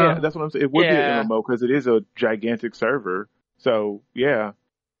is. Yeah. That's what I'm saying. It would be Yeah. an MMO because it is a gigantic server. So yeah,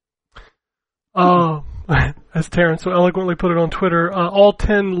 As Terrence so eloquently put it on Twitter, all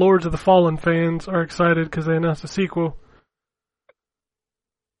 10 Lords of the Fallen fans are excited because they announced a sequel.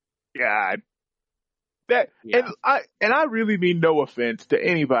 God, Yeah. And I really mean no offense to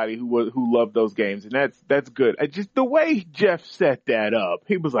anybody who loved those games, and that's good. Just the way Jeff set that up,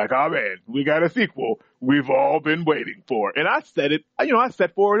 he was like, "Oh man, we got a sequel we've all been waiting for," and I said it. I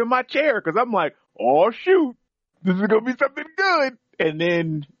sat forward in my chair because I'm like, "Oh shoot, this is gonna be something good," and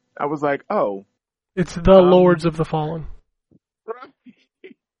then I was like, "Oh, It's the Lords of the Fallen.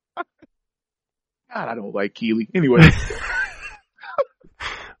 God, I don't like Keeley." Anyway.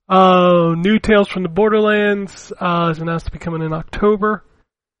 New Tales from the Borderlands is announced to be coming in October.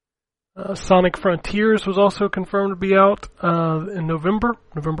 Sonic Frontiers was also confirmed to be out in November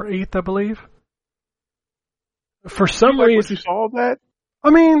 8th, I believe. For some Like what reason, you saw that?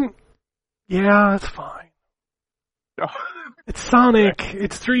 I mean, yeah, it's fine. It's Sonic.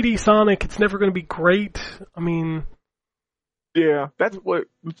 It's 3D Sonic. It's never going to be great. I mean, Yeah, that's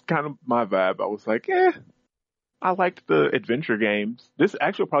kind of my vibe. I was like, I liked the adventure games. This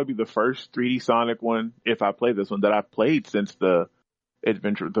actually will probably be the first 3D Sonic one, if I play this one, that I've played since the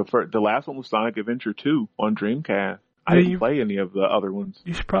adventure. The last one was Sonic Adventure 2 on Dreamcast. I didn't play any of the other ones.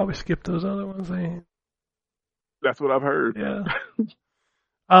 you should probably skip those other ones. That's what I've heard. Yeah.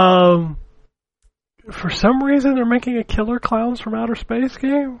 For some reason, they're making a Killer Clowns from Outer Space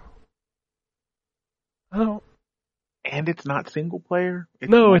game. I don't. And it's not single player.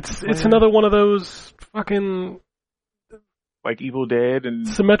 No, it's another one of those fucking like Evil Dead and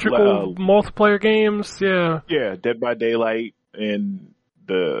symmetrical multiplayer games. Yeah. Yeah, Dead by Daylight and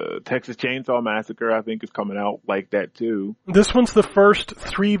the Texas Chainsaw Massacre, I think, is coming out like that too. This one's the first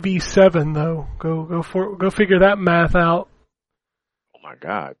 3v7 though. Go figure that math out. Oh my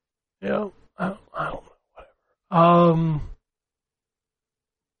god. Yeah. I don't know. Whatever.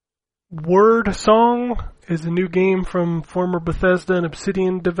 Word Song is a new game from former Bethesda and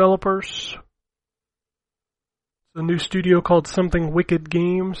Obsidian developers. It's a new studio called Something Wicked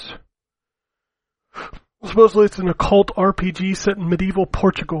Games. Supposedly it's an occult RPG set in medieval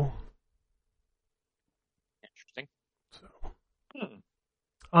Portugal. Interesting.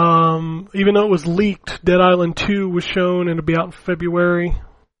 Even though it was leaked, Dead Island 2 was shown and it'll be out in February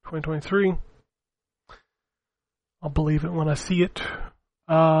 2023. I'll believe it when I see it.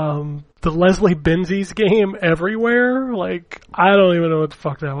 The Leslie Benzies game Everywhere, I don't even know what the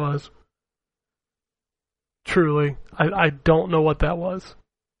fuck that was. Truly, I don't know what that was.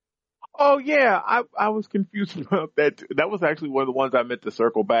 Oh yeah, I was confused about that. That was actually one of the ones I meant to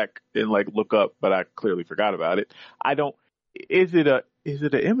circle back and look up, but I clearly forgot about it. Is it an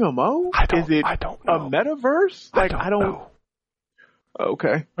MMO? I don't know. A metaverse? I don't know.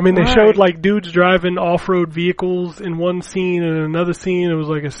 Okay. I mean, they showed dudes driving off-road vehicles in one scene, and in another scene it was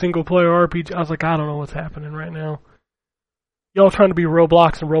a single-player RPG. I was like, I don't know what's happening right now. Y'all trying to be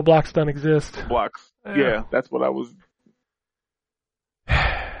Roblox, and Roblox doesn't exist. Blocks. Yeah, that's what I was.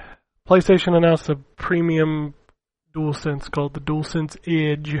 PlayStation announced a premium DualSense called the DualSense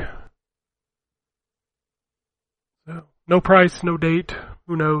Edge. So, no price, no date.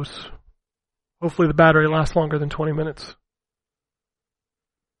 Who knows? Hopefully the battery lasts longer than 20 minutes.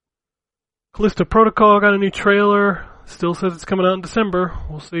 Callisto Protocol got a new trailer. Still says it's coming out in December.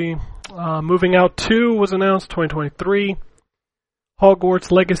 We'll see. Moving Out 2 was announced 2023.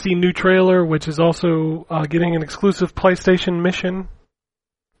 Hogwarts Legacy new trailer, which is also getting an exclusive PlayStation mission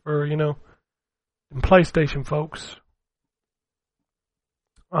for, PlayStation folks.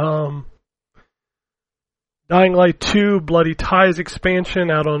 Dying Light 2 Bloody Ties expansion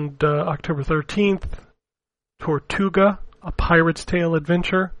out on October 13th. Tortuga, a Pirate's Tale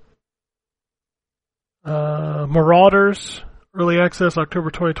adventure. Marauders, early access October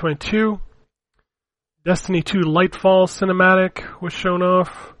 2022. Destiny 2 Lightfall cinematic was shown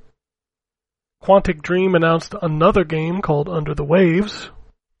off. Quantic Dream announced another game called Under the Waves.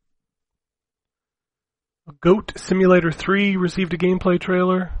 Goat Simulator 3 received a gameplay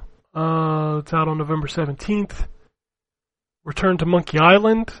trailer. It's out on November 17th. Return to Monkey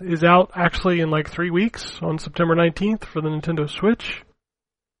Island is out actually in 3 weeks on September 19th for the Nintendo Switch.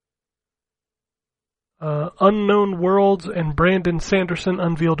 Unknown Worlds and Brandon Sanderson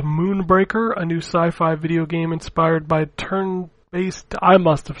unveiled Moonbreaker, a new sci-fi video game inspired by turn-based... I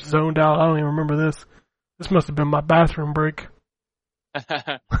must have zoned out. I don't even remember this. This must have been my bathroom break.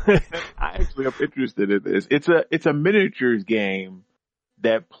 I actually am interested in this. It's a miniatures game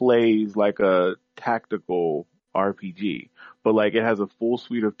that plays like a tactical RPG, but it has a full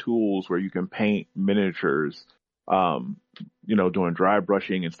suite of tools where you can paint miniatures. Doing dry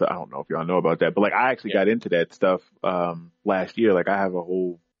brushing and stuff. I don't know if y'all know about that, but I actually got into that stuff last year. I have a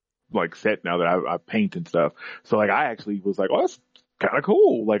whole set now that I paint and stuff. So I actually was like, oh, that's kind of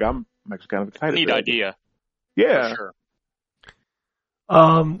cool. I'm actually kind of excited. Neat idea. Yeah. For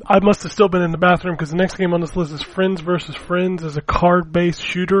I must have still been in the bathroom because the next game on this list is Friends vs. Friends, is a card-based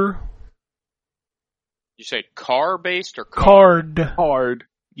shooter. You say car based or Card. Hard.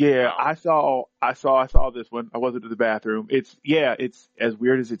 Yeah, Oh. I saw this one. I wasn't in the bathroom. It's as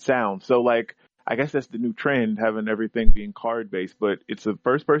weird as it sounds. So like, I guess that's the new trend, having everything being card based, but it's a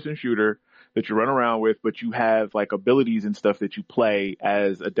first person shooter that you run around with, but you have like abilities and stuff that you play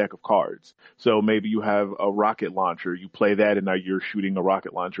as a deck of cards. So maybe you have a rocket launcher, you play that and now you're shooting a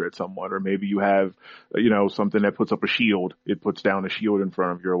rocket launcher at someone, or maybe you have, something that puts up a shield. It puts down a shield in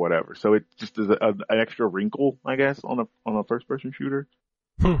front of you or whatever. So it just is an extra wrinkle, I guess, on a first person shooter.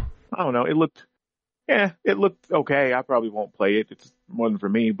 I don't know. It looked okay. I probably won't play it. It's more than for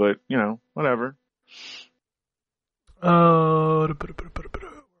me, but whatever.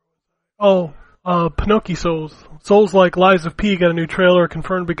 Pinocchio Souls. Souls like Lies of P got a new trailer,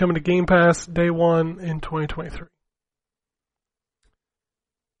 confirmed to be coming to Game Pass day 1 in 2023.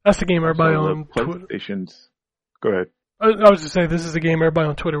 That's the game everybody on Twitter. PlayStation's. Go ahead. I was just saying, this is the game everybody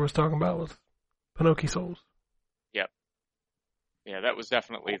on Twitter was talking about, was Pinocchio Souls. Yeah, that was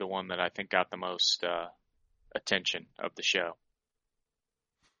definitely the one that I think got the most attention of the show.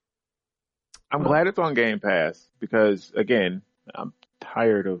 I'm glad it's on Game Pass because, again, I'm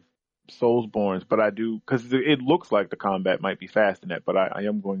tired of Soulsborns, but I do, because it looks like the combat might be fast in that, but I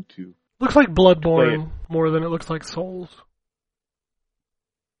am going to. Looks like Bloodborne more than it looks like Souls.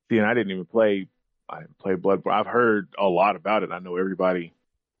 See, and I didn't play Bloodborne. I've heard a lot about it. I know everybody.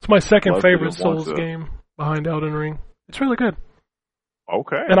 It's my second loves favorite it and wants Souls to- game behind Elden Ring. It's really good.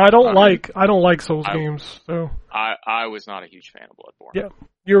 Okay. And I don't All right. like Souls games, so. I was not a huge fan of Bloodborne. Yeah.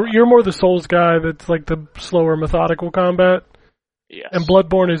 You're more the Souls guy that's like the slower, methodical combat. Yes. And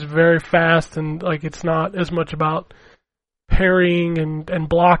Bloodborne is very fast, and like it's not as much about parrying and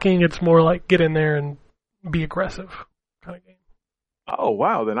blocking. It's more like get in there and be aggressive kind of game. Oh,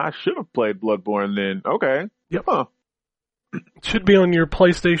 wow. Then I should have played Bloodborne then. Okay. Yep. Huh. It should be on your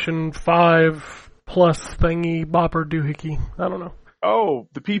PlayStation 5 Plus thingy bopper doohickey. I don't know. Oh,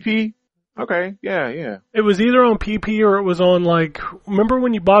 the PP? Okay. Yeah. It was either on PP or it was on like. Remember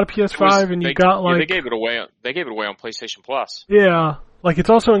when you bought a PS5 and you got like. they gave it away. They gave it away on PlayStation Plus. Yeah, like it's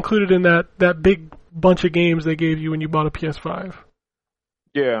also included in that big bunch of games they gave you when you bought a PS5.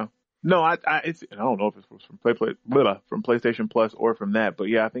 Yeah. No, I don't know if it was from PlayStation Plus or from that, but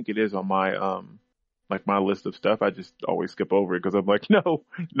yeah, I think it is on my my list of stuff. I just always skip over it because I'm like, no,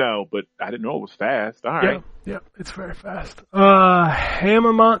 but I didn't know it was fast. All right. Yeah, it's very fast.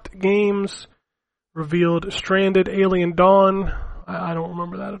 Hammermont Games revealed Stranded Alien Dawn. I don't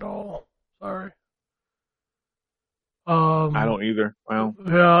remember that at all. Sorry. I don't either. Well,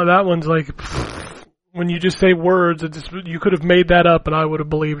 Yeah, that one's like when you just say words, you could have made that up and I would have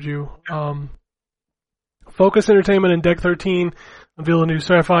believed you. Focus Entertainment and Deck 13 unveil a new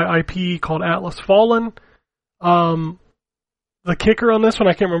sci-fi IP called Atlas Fallen. The kicker on this one,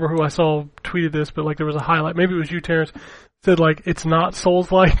 I can't remember who I saw tweeted this, but like there was a highlight. Maybe it was you, Terrence. Said like it's not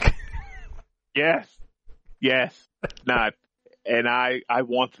Souls-like. yes, not. And I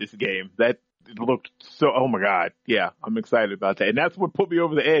want this game. That looked so. Oh my god, yeah, I'm excited about that. And that's what put me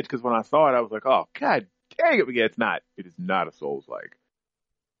over the edge because when I saw it, I was like, oh god, dang it, yeah, it's not. It is not a Souls-like.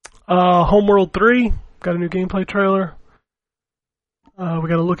 Homeworld 3 got a new gameplay trailer. We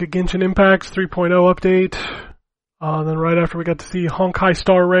got to look at Genshin Impact's 3.0 update. Then right after we got to see Honkai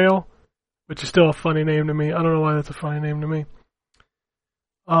Star Rail, which is still a funny name to me. I don't know why that's a funny name to me.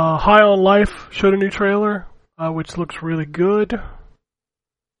 High on Life showed a new trailer, which looks really good.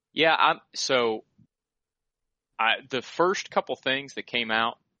 Yeah, the first couple things that came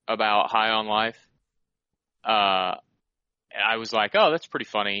out about High on Life, I was like, oh, that's pretty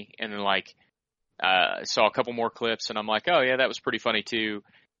funny. And then saw a couple more clips and I'm like, oh yeah, that was pretty funny too.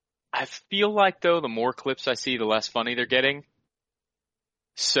 I feel like though, the more clips I see, the less funny they're getting.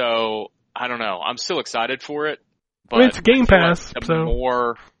 So, I don't know. I'm still excited for it. But I mean, it's Game Pass, I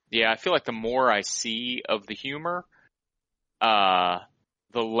feel like the more I see of the humor, the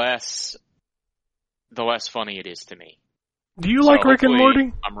less funny it is to me. Do you like Rick and hopefully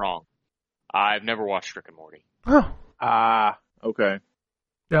Morty? I'm wrong. I've never watched Rick and Morty. Oh. Okay.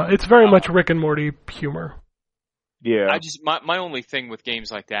 Yeah, it's very much Rick and Morty humor. Yeah. My only thing with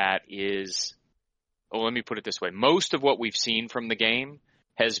games like that is, let me put it this way. Most of what we've seen from the game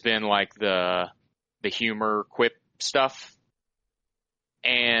has been like the humor quip stuff.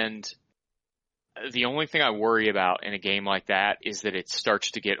 And the only thing I worry about in a game like that is that it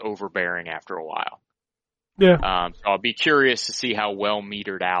starts to get overbearing after a while. Yeah. So I'll be curious to see how well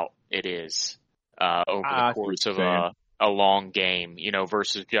metered out it is over the course of a long game,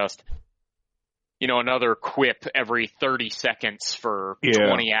 versus just, another quip every 30 seconds for Yeah.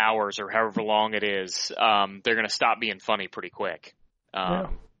 20 hours or however long it is, they're going to stop being funny pretty quick. Yeah.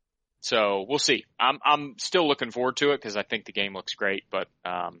 So we'll see. I'm still looking forward to it because I think the game looks great, but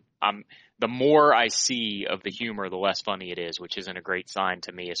the more I see of the humor, the less funny it is, which isn't a great sign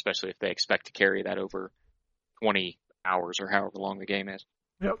to me, especially if they expect to carry that over 20 hours or however long the game is.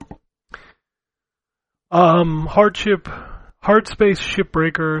 Yep. Hardspace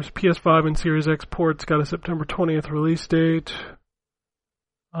Shipbreakers, PS5 and Series X ports got a September 20th release date.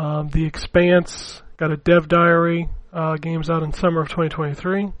 The Expanse got a dev diary. Game's out in summer of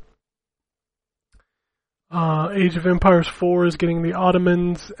 2023. Age of Empires 4 is getting the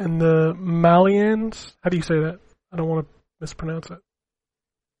Ottomans and the Malians. How do you say that? I don't want to mispronounce it.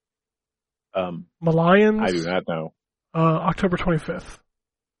 Malayans? I do not know. October 25th.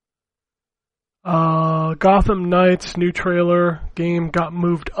 Gotham Knights new trailer game got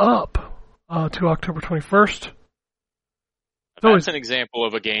moved up to October 21st. That's an example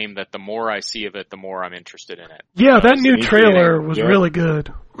of a game that the more I see of it, the more I'm interested in it. Yeah, that new me trailer too. was Yeah. really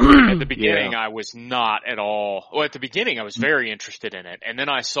good. At the beginning, I was not at all. Well, at the beginning, I was very interested in it, and then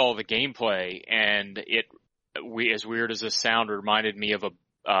I saw the gameplay, and as weird as this sound, reminded me of a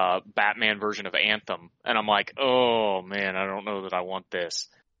Batman version of Anthem, and I'm like, oh man, I don't know that I want this.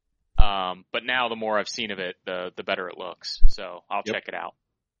 But now, the more I've seen of it, the better it looks. So I'll check it out.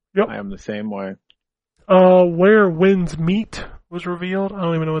 I am the same way. Where Winds Meet was revealed. I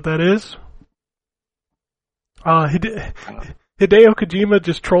don't even know what that is. Hideo Kojima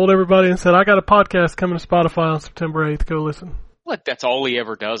just trolled everybody and said, I got a podcast coming to Spotify on September 8th. Go listen. Like that's all he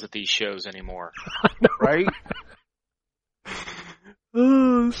ever does at these shows anymore. Right?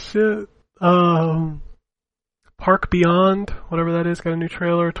 Oh, shit. Park Beyond, whatever that is, got a new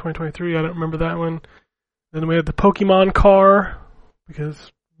trailer, 2023. I don't remember that one. Then we had the Pokemon car,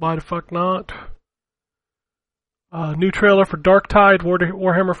 because why the fuck not? New trailer for Darktide,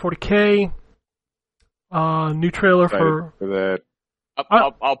 Warhammer 40k. New trailer for that.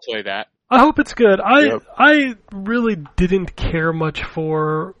 I'll play that. I hope it's good. Yep. I really didn't care much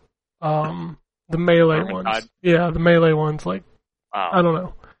for the Melee Vermintide? ones. Yeah, the Melee ones. Like, I don't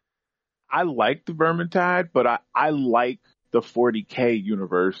know. I like the Vermintide, but I like the 40k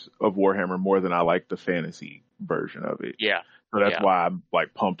universe of Warhammer more than I like the fantasy version of it. Yeah. So that's why I'm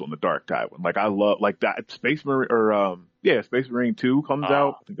like pumped on the Darktide one. Like I love like that Space Marine Space Marine 2 comes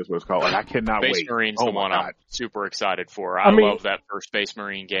out. I think that's what it's called. Like I cannot Space wait. Marine's Oh the my one God. I'm super excited for. I mean- love that first Space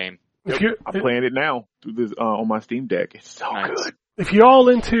Marine game. I'm playing it now through this on my Steam Deck. It's so Nice. good. If you're all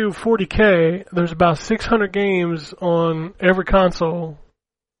into 40k, there's about 600 games on every console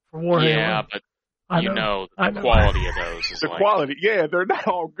for Warhammer. Yeah, but I the know. quality of those is The like quality, yeah, they're not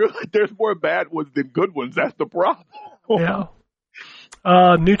all good. There's more bad ones than good ones. That's the problem. Yeah.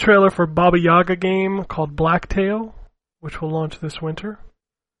 New trailer for Baba Yaga game called Blacktail, which will launch this winter.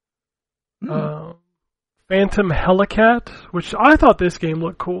 Phantom Helicat, which I thought this game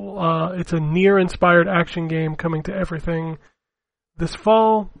looked cool. It's a Nier-inspired action game coming to everything this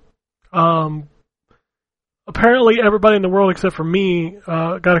fall. Apparently everybody in the world except for me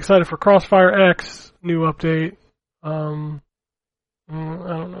got excited for Crossfire X new update. I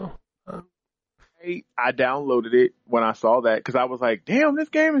don't know. I downloaded it when I saw that because I was like, damn, this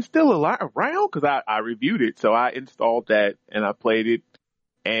game is still around because I reviewed it. So I installed that and I played it.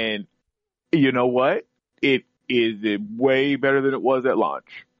 And you know what? It is way better than it was at launch.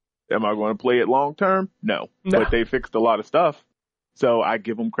 Am I going to play it long term? No. But they fixed a lot of stuff. So I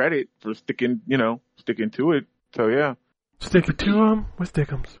give them credit for sticking to it. So yeah. Stick it to them with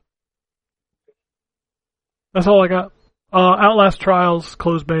Dickums. That's all I got. Outlast Trials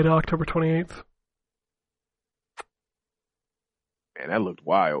closed beta October 28th. Man, that looked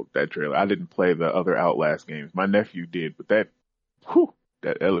wild, that trailer. I didn't play the other Outlast games. My nephew did, but that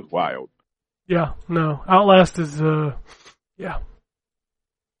looked wild. Yeah, no. Outlast is, some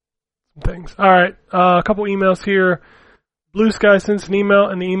things. Alright, a couple emails here. Blue Sky sends an email,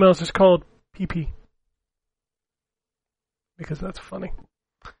 and the email is just called PP. Because that's funny.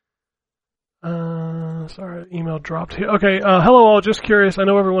 Sorry, email dropped here. Okay, hello all, just curious. I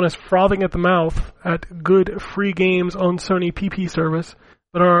know everyone is frothing at the mouth at good free games on Sony PP service,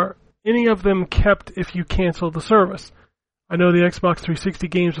 but are any of them kept if you cancel the service? I know the Xbox 360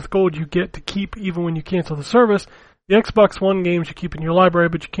 games with gold you get to keep even when you cancel the service. The Xbox One games you keep in your library,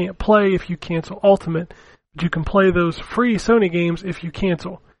 but you can't play if you cancel Ultimate. But you can play those free Sony games if you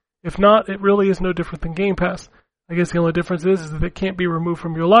cancel. If not, it really is no different than Game Pass. I guess the only difference is that they can't be removed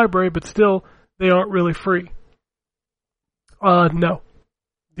from your library, but still, they aren't really free. No.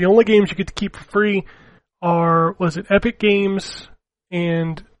 The only games you get to keep for free are, Epic Games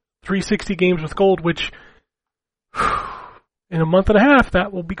and 360 games with gold, which in a month and a half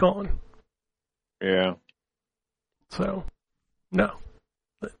that will be gone. Yeah. So, no.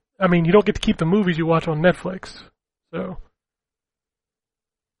 I mean, you don't get to keep the movies you watch on Netflix. So,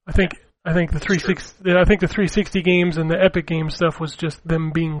 I think the 360 games and the Epic Games stuff was just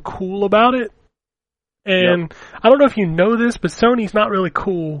them being cool about it. And I don't know if you know this, but Sony's not really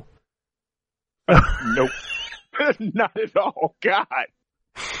cool. Nope. Not at all. God.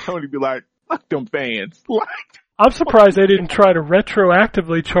 Tony be like, fuck them fans. Like, I'm surprised they didn't try to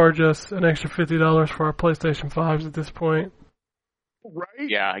retroactively charge us an extra $50 for our PlayStation 5s at this point. right?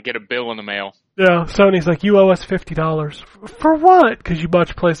 Yeah, I get a bill in the mail. Yeah, Sony's like, you owe us $50. For what? Because you bought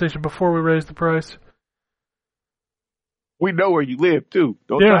your PlayStation before we raised the price. We know where you live, too.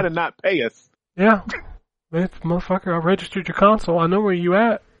 Don't Yeah. try to not pay us. Yeah. It's, motherfucker, I registered your console. I know where you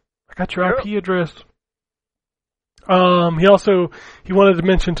at. I got your IP address. He wanted to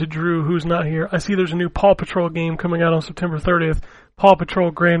mention to Drew, who's not here, I see there's a new Paw Patrol game coming out on September 30th. Paw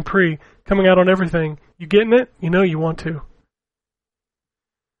Patrol Grand Prix coming out on everything. You getting it? You know you want to.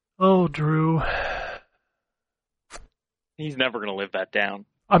 Oh, Drew. He's never going to live that down.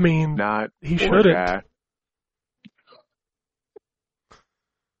 I mean, Not. he poor shouldn't. guy.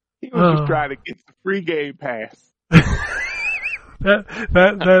 He was just trying to get the free game pass.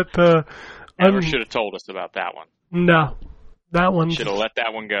 Never should have told us about that one. No. That one. Should have let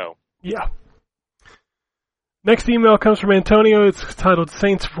that one go. Yeah. Next email comes from Antonio. It's titled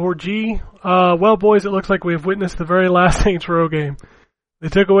Saints 4G. Well, boys, it looks like we have witnessed the very last Saints Row game. They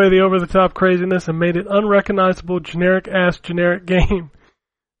took away the over-the-top craziness and made it unrecognizable, generic game.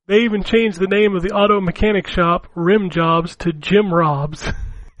 They even changed the name of the auto mechanic shop, Rim Jobs, to Jim Robs.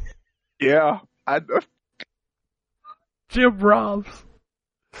 Yeah. Jim Robs.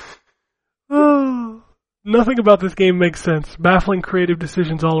 Oh. Nothing about this game makes sense. Baffling creative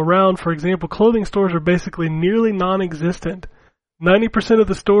decisions all around. For example, clothing stores are basically nearly non-existent. 90% of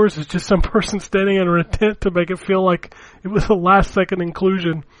the stores is just some person standing under a tent to make it feel like it was a last-second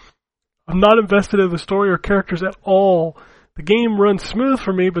inclusion. I'm not invested in the story or characters at all. The game runs smooth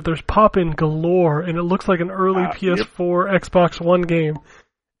for me, but there's pop-in galore, and it looks like an early PS4, Xbox One game.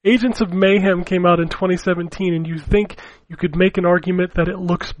 Agents of Mayhem came out in 2017, and you think you could make an argument that it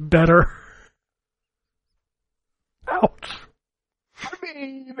looks better. Ouch. I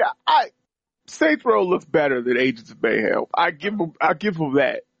mean, Saints Row looks better than Agents of Mayhem. I give him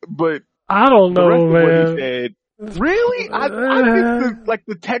that. But I don't the know, rest of what man. he said, really? I think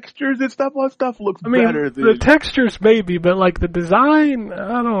the textures and stuff looks better than the textures maybe, but like the design,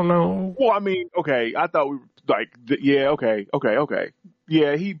 I don't know. Well, I mean, okay, I thought we were like, yeah, okay.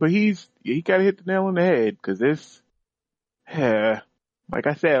 Yeah, he gotta hit the nail on the head, cause this, like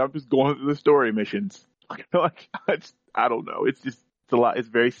I said, I'm just going through the story missions. Like, I don't know. It's a lot. It's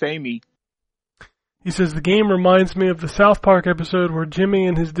very samey. He says the game reminds me of the South Park episode where Jimmy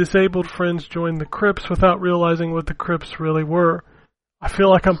and his disabled friends joined the Crips without realizing what the Crips really were. I feel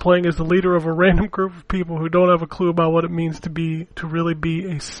like I'm playing as the leader of a random group of people who don't have a clue about what it means to really be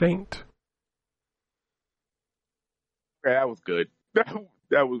a saint. Yeah, that was good.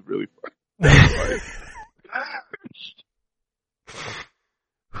 That was really fun.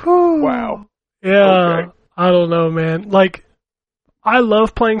 Wow. Yeah, Okay. I don't know, man. Like, I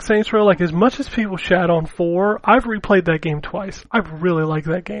love playing Saints Row. Like, as much as people shat on 4, I've replayed that game twice. I really like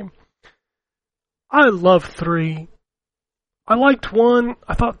that game. I love 3. I liked 1.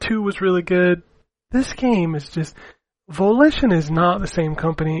 I thought 2 was really good. This game is just... Volition is not the same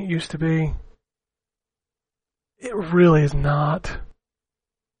company it used to be. It really is not.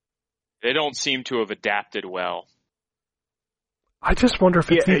 They don't seem to have adapted well. I just wonder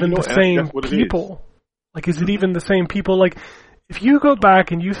if it's even the same people. Like, is it even the same people? Like, if you go back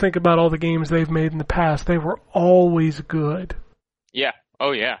and you think about all the games they've made in the past, they were always good. Yeah.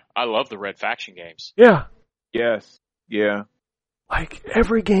 Oh, yeah. I love the Red Faction games. Yeah. Yes. Yeah. Like,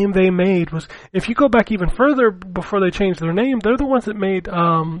 every game they made was... If you go back even further before they changed their name, they're the ones that made,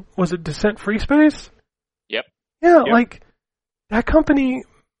 was it Descent Free Space? Yep. Yeah, Yep. like, that company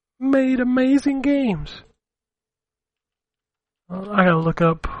made amazing games. I gotta look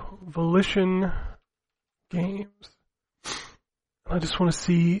up Volition games. I just want to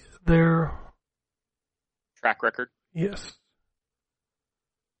see their... Track record. Yes.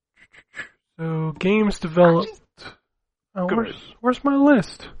 So, games developed... Oh, where's my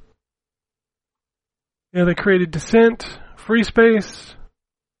list? Yeah, they created Descent, Free Space,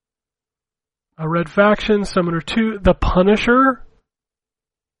 Red Faction, Summoner 2, The Punisher.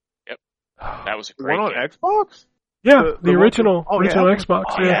 Yep. That was a great One on game. Xbox? Yeah, the the original one- oh, yeah. Xbox.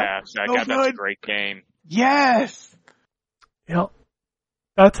 Oh, yeah. Yeah, So that's a good. great game. Yes. Yep.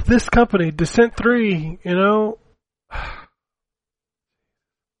 That's this company, Descent 3, you know.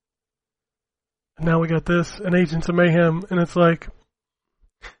 And now we got this, and Agents of Mayhem, and it's like,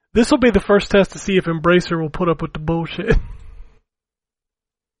 this will be the first test to see if Embracer will put up with the bullshit.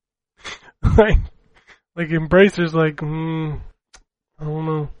 like Embracer's like, I don't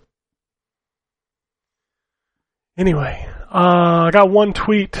know. Anyway, I got one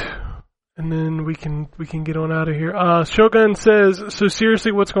tweet, and then we can get on out of here. Shogun says, so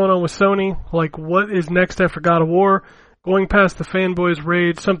seriously, what's going on with Sony? Like, what is next after God of War? Going past the fanboys'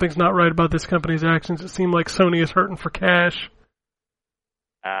 rage, something's not right about this company's actions. It seemed like Sony is hurting for cash.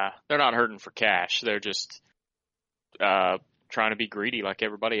 They're not hurting for cash. They're just trying to be greedy like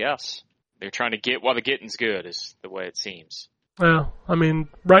everybody else. They're trying to get while the getting's good, is the way it seems. Well, I mean,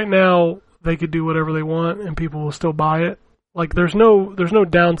 right now they could do whatever they want and people will still buy it. Like, there's no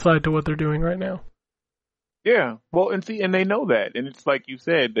downside to what they're doing right now. Yeah, well, and they know that, and it's like you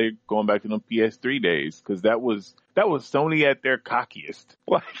said, they're going back to them PS3 days, because that was Sony at their cockiest.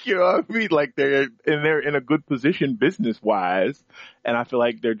 Like, you know what I mean? Like, they're in a good position business wise, and I feel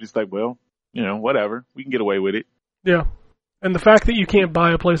like they're just like, well, you know, whatever, we can get away with it. Yeah, and the fact that you can't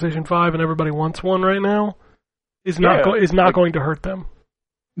buy a PlayStation 5 and everybody wants one right now is not going to hurt them.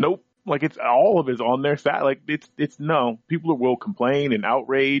 Nope. Like, it's all of it's on their side. Like, it's no, people will complain and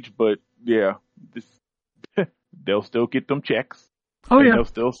outrage, but yeah, they'll still get them checks. Oh yeah, they'll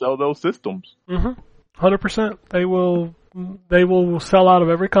still sell those systems. 100%. They will sell out of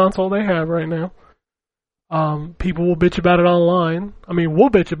every console they have right now. People will bitch about it online. I mean, we'll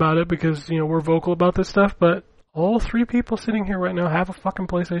bitch about it because, you know, we're vocal about this stuff, but all three people sitting here right now have a fucking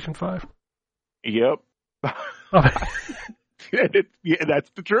PlayStation 5. Yep. Yeah, that's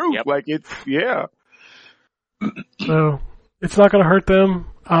the truth. Yep. Like, it's, yeah. So, it's not going to hurt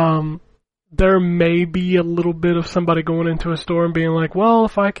them. There may be a little bit of somebody going into a store and being like, well,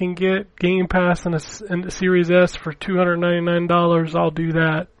 if I can get Game Pass and a Series S for $299, I'll do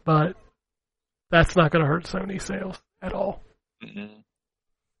that. But that's not going to hurt Sony sales at all. Mm-hmm.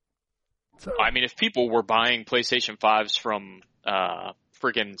 So, I mean, if people were buying PlayStation 5s from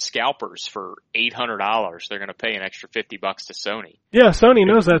friggin' scalpers for $800, they're going to pay an extra $50 to Sony. yeah, Sony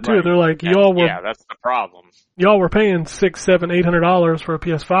knows that too. Right. They're like, Yeah, that's the problem. y'all were paying $600, $700, $800 for a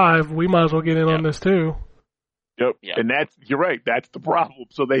PS5. We might as well get in on this too. Yep. Yep. And you're right. That's the problem.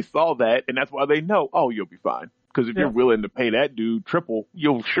 So they saw that, and that's why they know, oh, you'll be fine. Because if you're willing to pay that dude triple,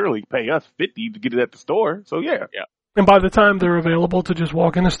 you'll surely pay us $50 to get it at the store. So yeah. Yeah. And by the time they're available to just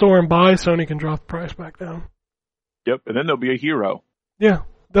walk in the store and buy, Sony can drop the price back down. Yep. And then they'll be a hero. Yeah.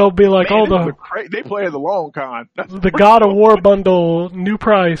 They'll be like, Man, they play the long con. the God of War bundle, new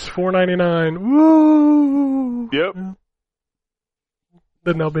price, $4.99. Woo! Yep.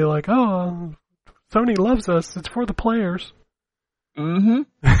 Then they'll be like, oh, Sony loves us. It's for the players. Mm-hmm.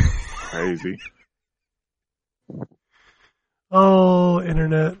 Crazy. Oh,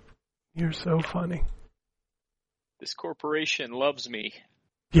 internet. You're so funny. This corporation loves me.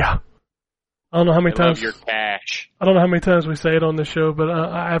 Yeah. I don't know how many They love times your cash. I don't know how many times we say it on this show, but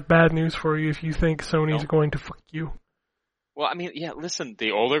I have bad news for you if you think Sony's going to fuck you. Well, I mean, yeah, listen,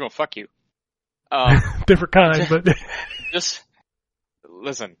 they're going to fuck you. Different kind, but Just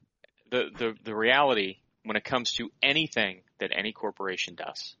listen, the reality when it comes to anything that any corporation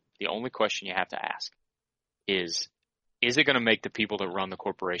does, the only question you have to ask is it going to make the people that run the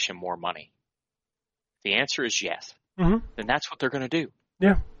corporation more money? The answer is yes. Mm-hmm. Then that's what they're going to do.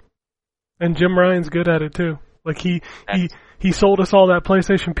 Yeah. And Jim Ryan's good at it too. Like he sold us all that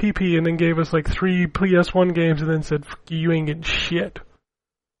PlayStation PP and then gave us like 3 PS1 games and then said, "Fuck you ain't getting shit."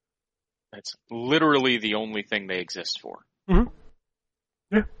 That's literally the only thing they exist for. Mm-hmm.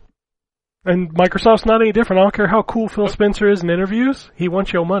 Yeah. And Microsoft's not any different. I don't care how cool Phil Spencer is in interviews. He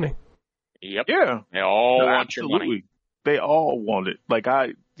wants your money. Yep. Yeah. They all want your money. Absolutely. They all want it. Like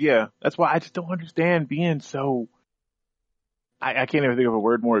that's why I just don't understand being so, I can't even think of a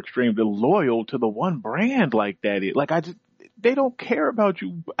word more extreme, but loyal to the one brand like that. They don't care about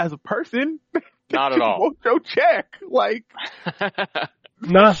you as a person. Not at all. Want your check. Like,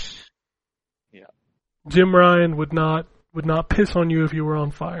 Nah. Yeah. Jim Ryan would not piss on you if you were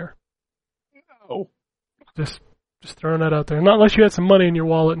on fire. no. Just throwing that out there. Not unless you had some money in your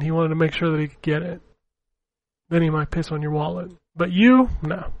wallet and he wanted to make sure that he could get it. Then he might piss on your wallet. But you,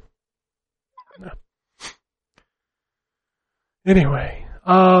 no. Anyway,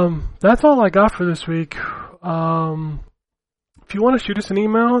 that's all I got for this week. If you want to shoot us an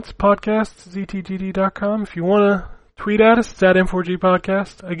email, it's podcast@ztgd.com. If you want to tweet at us, it's at M4G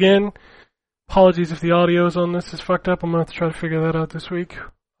Podcast. Again, apologies if the audio on this is fucked up. I'm going to have to try to figure that out this week.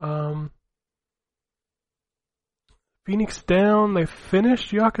 Phoenix down. They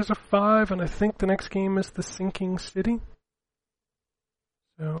finished Yakuza 5, and I think the next game is the Sinking City.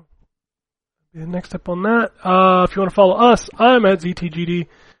 So, the next up on that. If you want to follow us, I'm at ZTGD.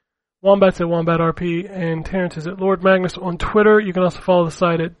 Wombat's at WombatRP, and Terrence is at Lord Magnus on Twitter. You can also follow the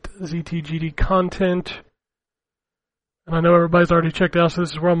site at ZTGD Content. And I know everybody's already checked out, so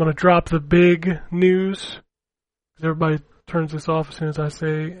this is where I'm going to drop the big news. Because everybody turns this off as soon as I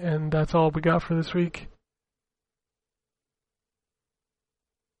say, and that's all we got for this week.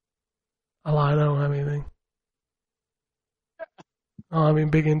 I lied, I don't have anything.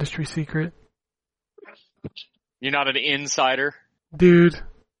 Big industry secret. You're not an insider? Dude,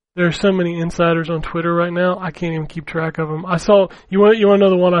 there are so many insiders on Twitter right now, I can't even keep track of them. I saw, you want to know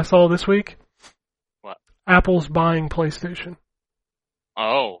the one I saw this week? What? Apple's buying PlayStation.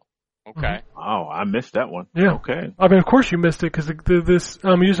 Oh, okay. Oh, I missed that one. Yeah. Okay. I mean, of course you missed it, because this,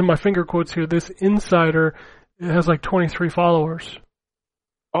 I'm using my finger quotes here, this insider, it has like 23 followers.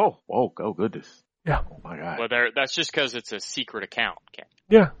 Oh, goodness. Yeah. Oh my God. Well, that's just because it's a secret account, Ken.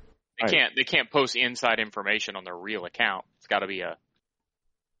 Yeah. They can't post inside information on their real account. It's got to be a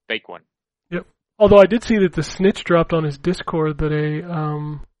fake one. Yep. Although I did see that the snitch dropped on his Discord that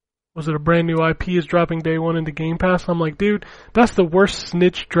a brand new IP is dropping day one into Game Pass. I'm like, dude, that's the worst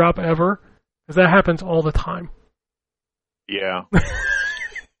snitch drop ever, because that happens all the time. Yeah.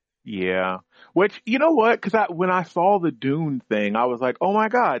 Yeah. Which, you know what? Because when I saw the Dune thing, I was like, oh my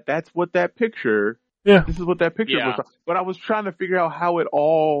God, that's what that picture. Yeah. This is what that picture was. But I was trying to figure out how it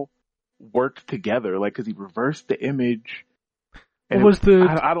all worked together. Like, because he reversed the image. And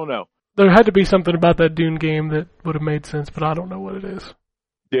I don't know. There had to be something about that Dune game that would have made sense, but I don't know what it is.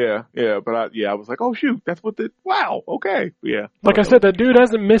 Yeah. But I was like, oh shoot, that's what wow, okay. Yeah. Like I said, that dude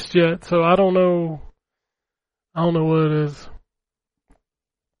hasn't missed yet, so I don't know what it is.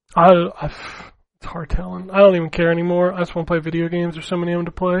 It's hard telling. I don't even care anymore. I just want to play video games. There's so many of them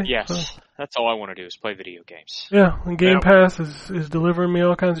to play. Yes, so. That's all I want to do is play video games. Yeah, and Game Pass is delivering me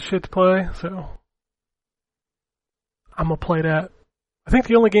all kinds of shit to play, so I'm going to play that. I think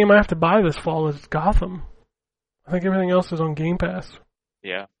the only game I have to buy this fall is Gotham. I think everything else is on Game Pass.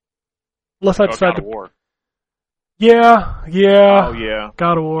 Yeah. Unless I decide God of War. Yeah. Oh yeah.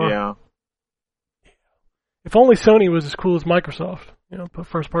 God of War. Yeah. If only Sony was as cool as Microsoft. You know, put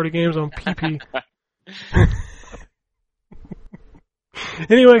first-party games on PP.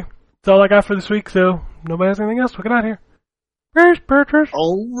 Anyway, that's all I got for this week, so nobody has anything else. We'll get out of here. Where's Bertrand?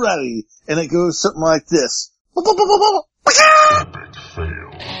 Alrighty. And it goes something like this. Epic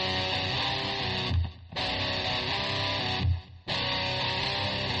fail.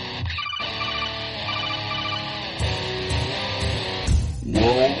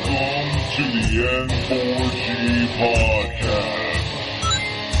 Welcome to the N4G podcast.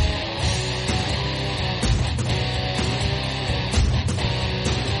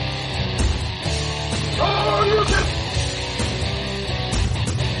 Oh, you can...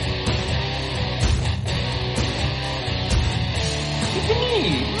 It's me,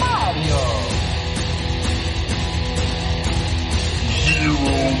 Mario.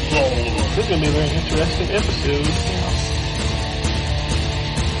 $0. This is going to be a very interesting episode.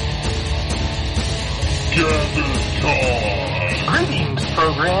 Gather time. Greetings,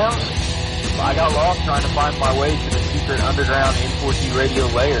 programs. I got lost trying to find my way to the secret underground N4G radio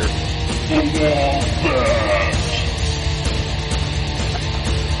lair. The Wombat.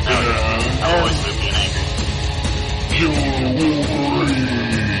 And always lived in anger. Killer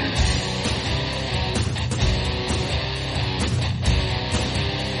Wolverine.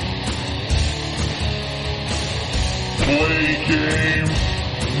 Play games,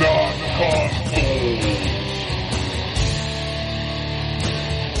 not consoles.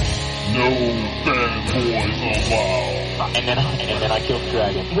 No fanboys allowed. And then I killed the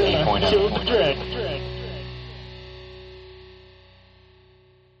dragon. 8.0. Killed the dragon.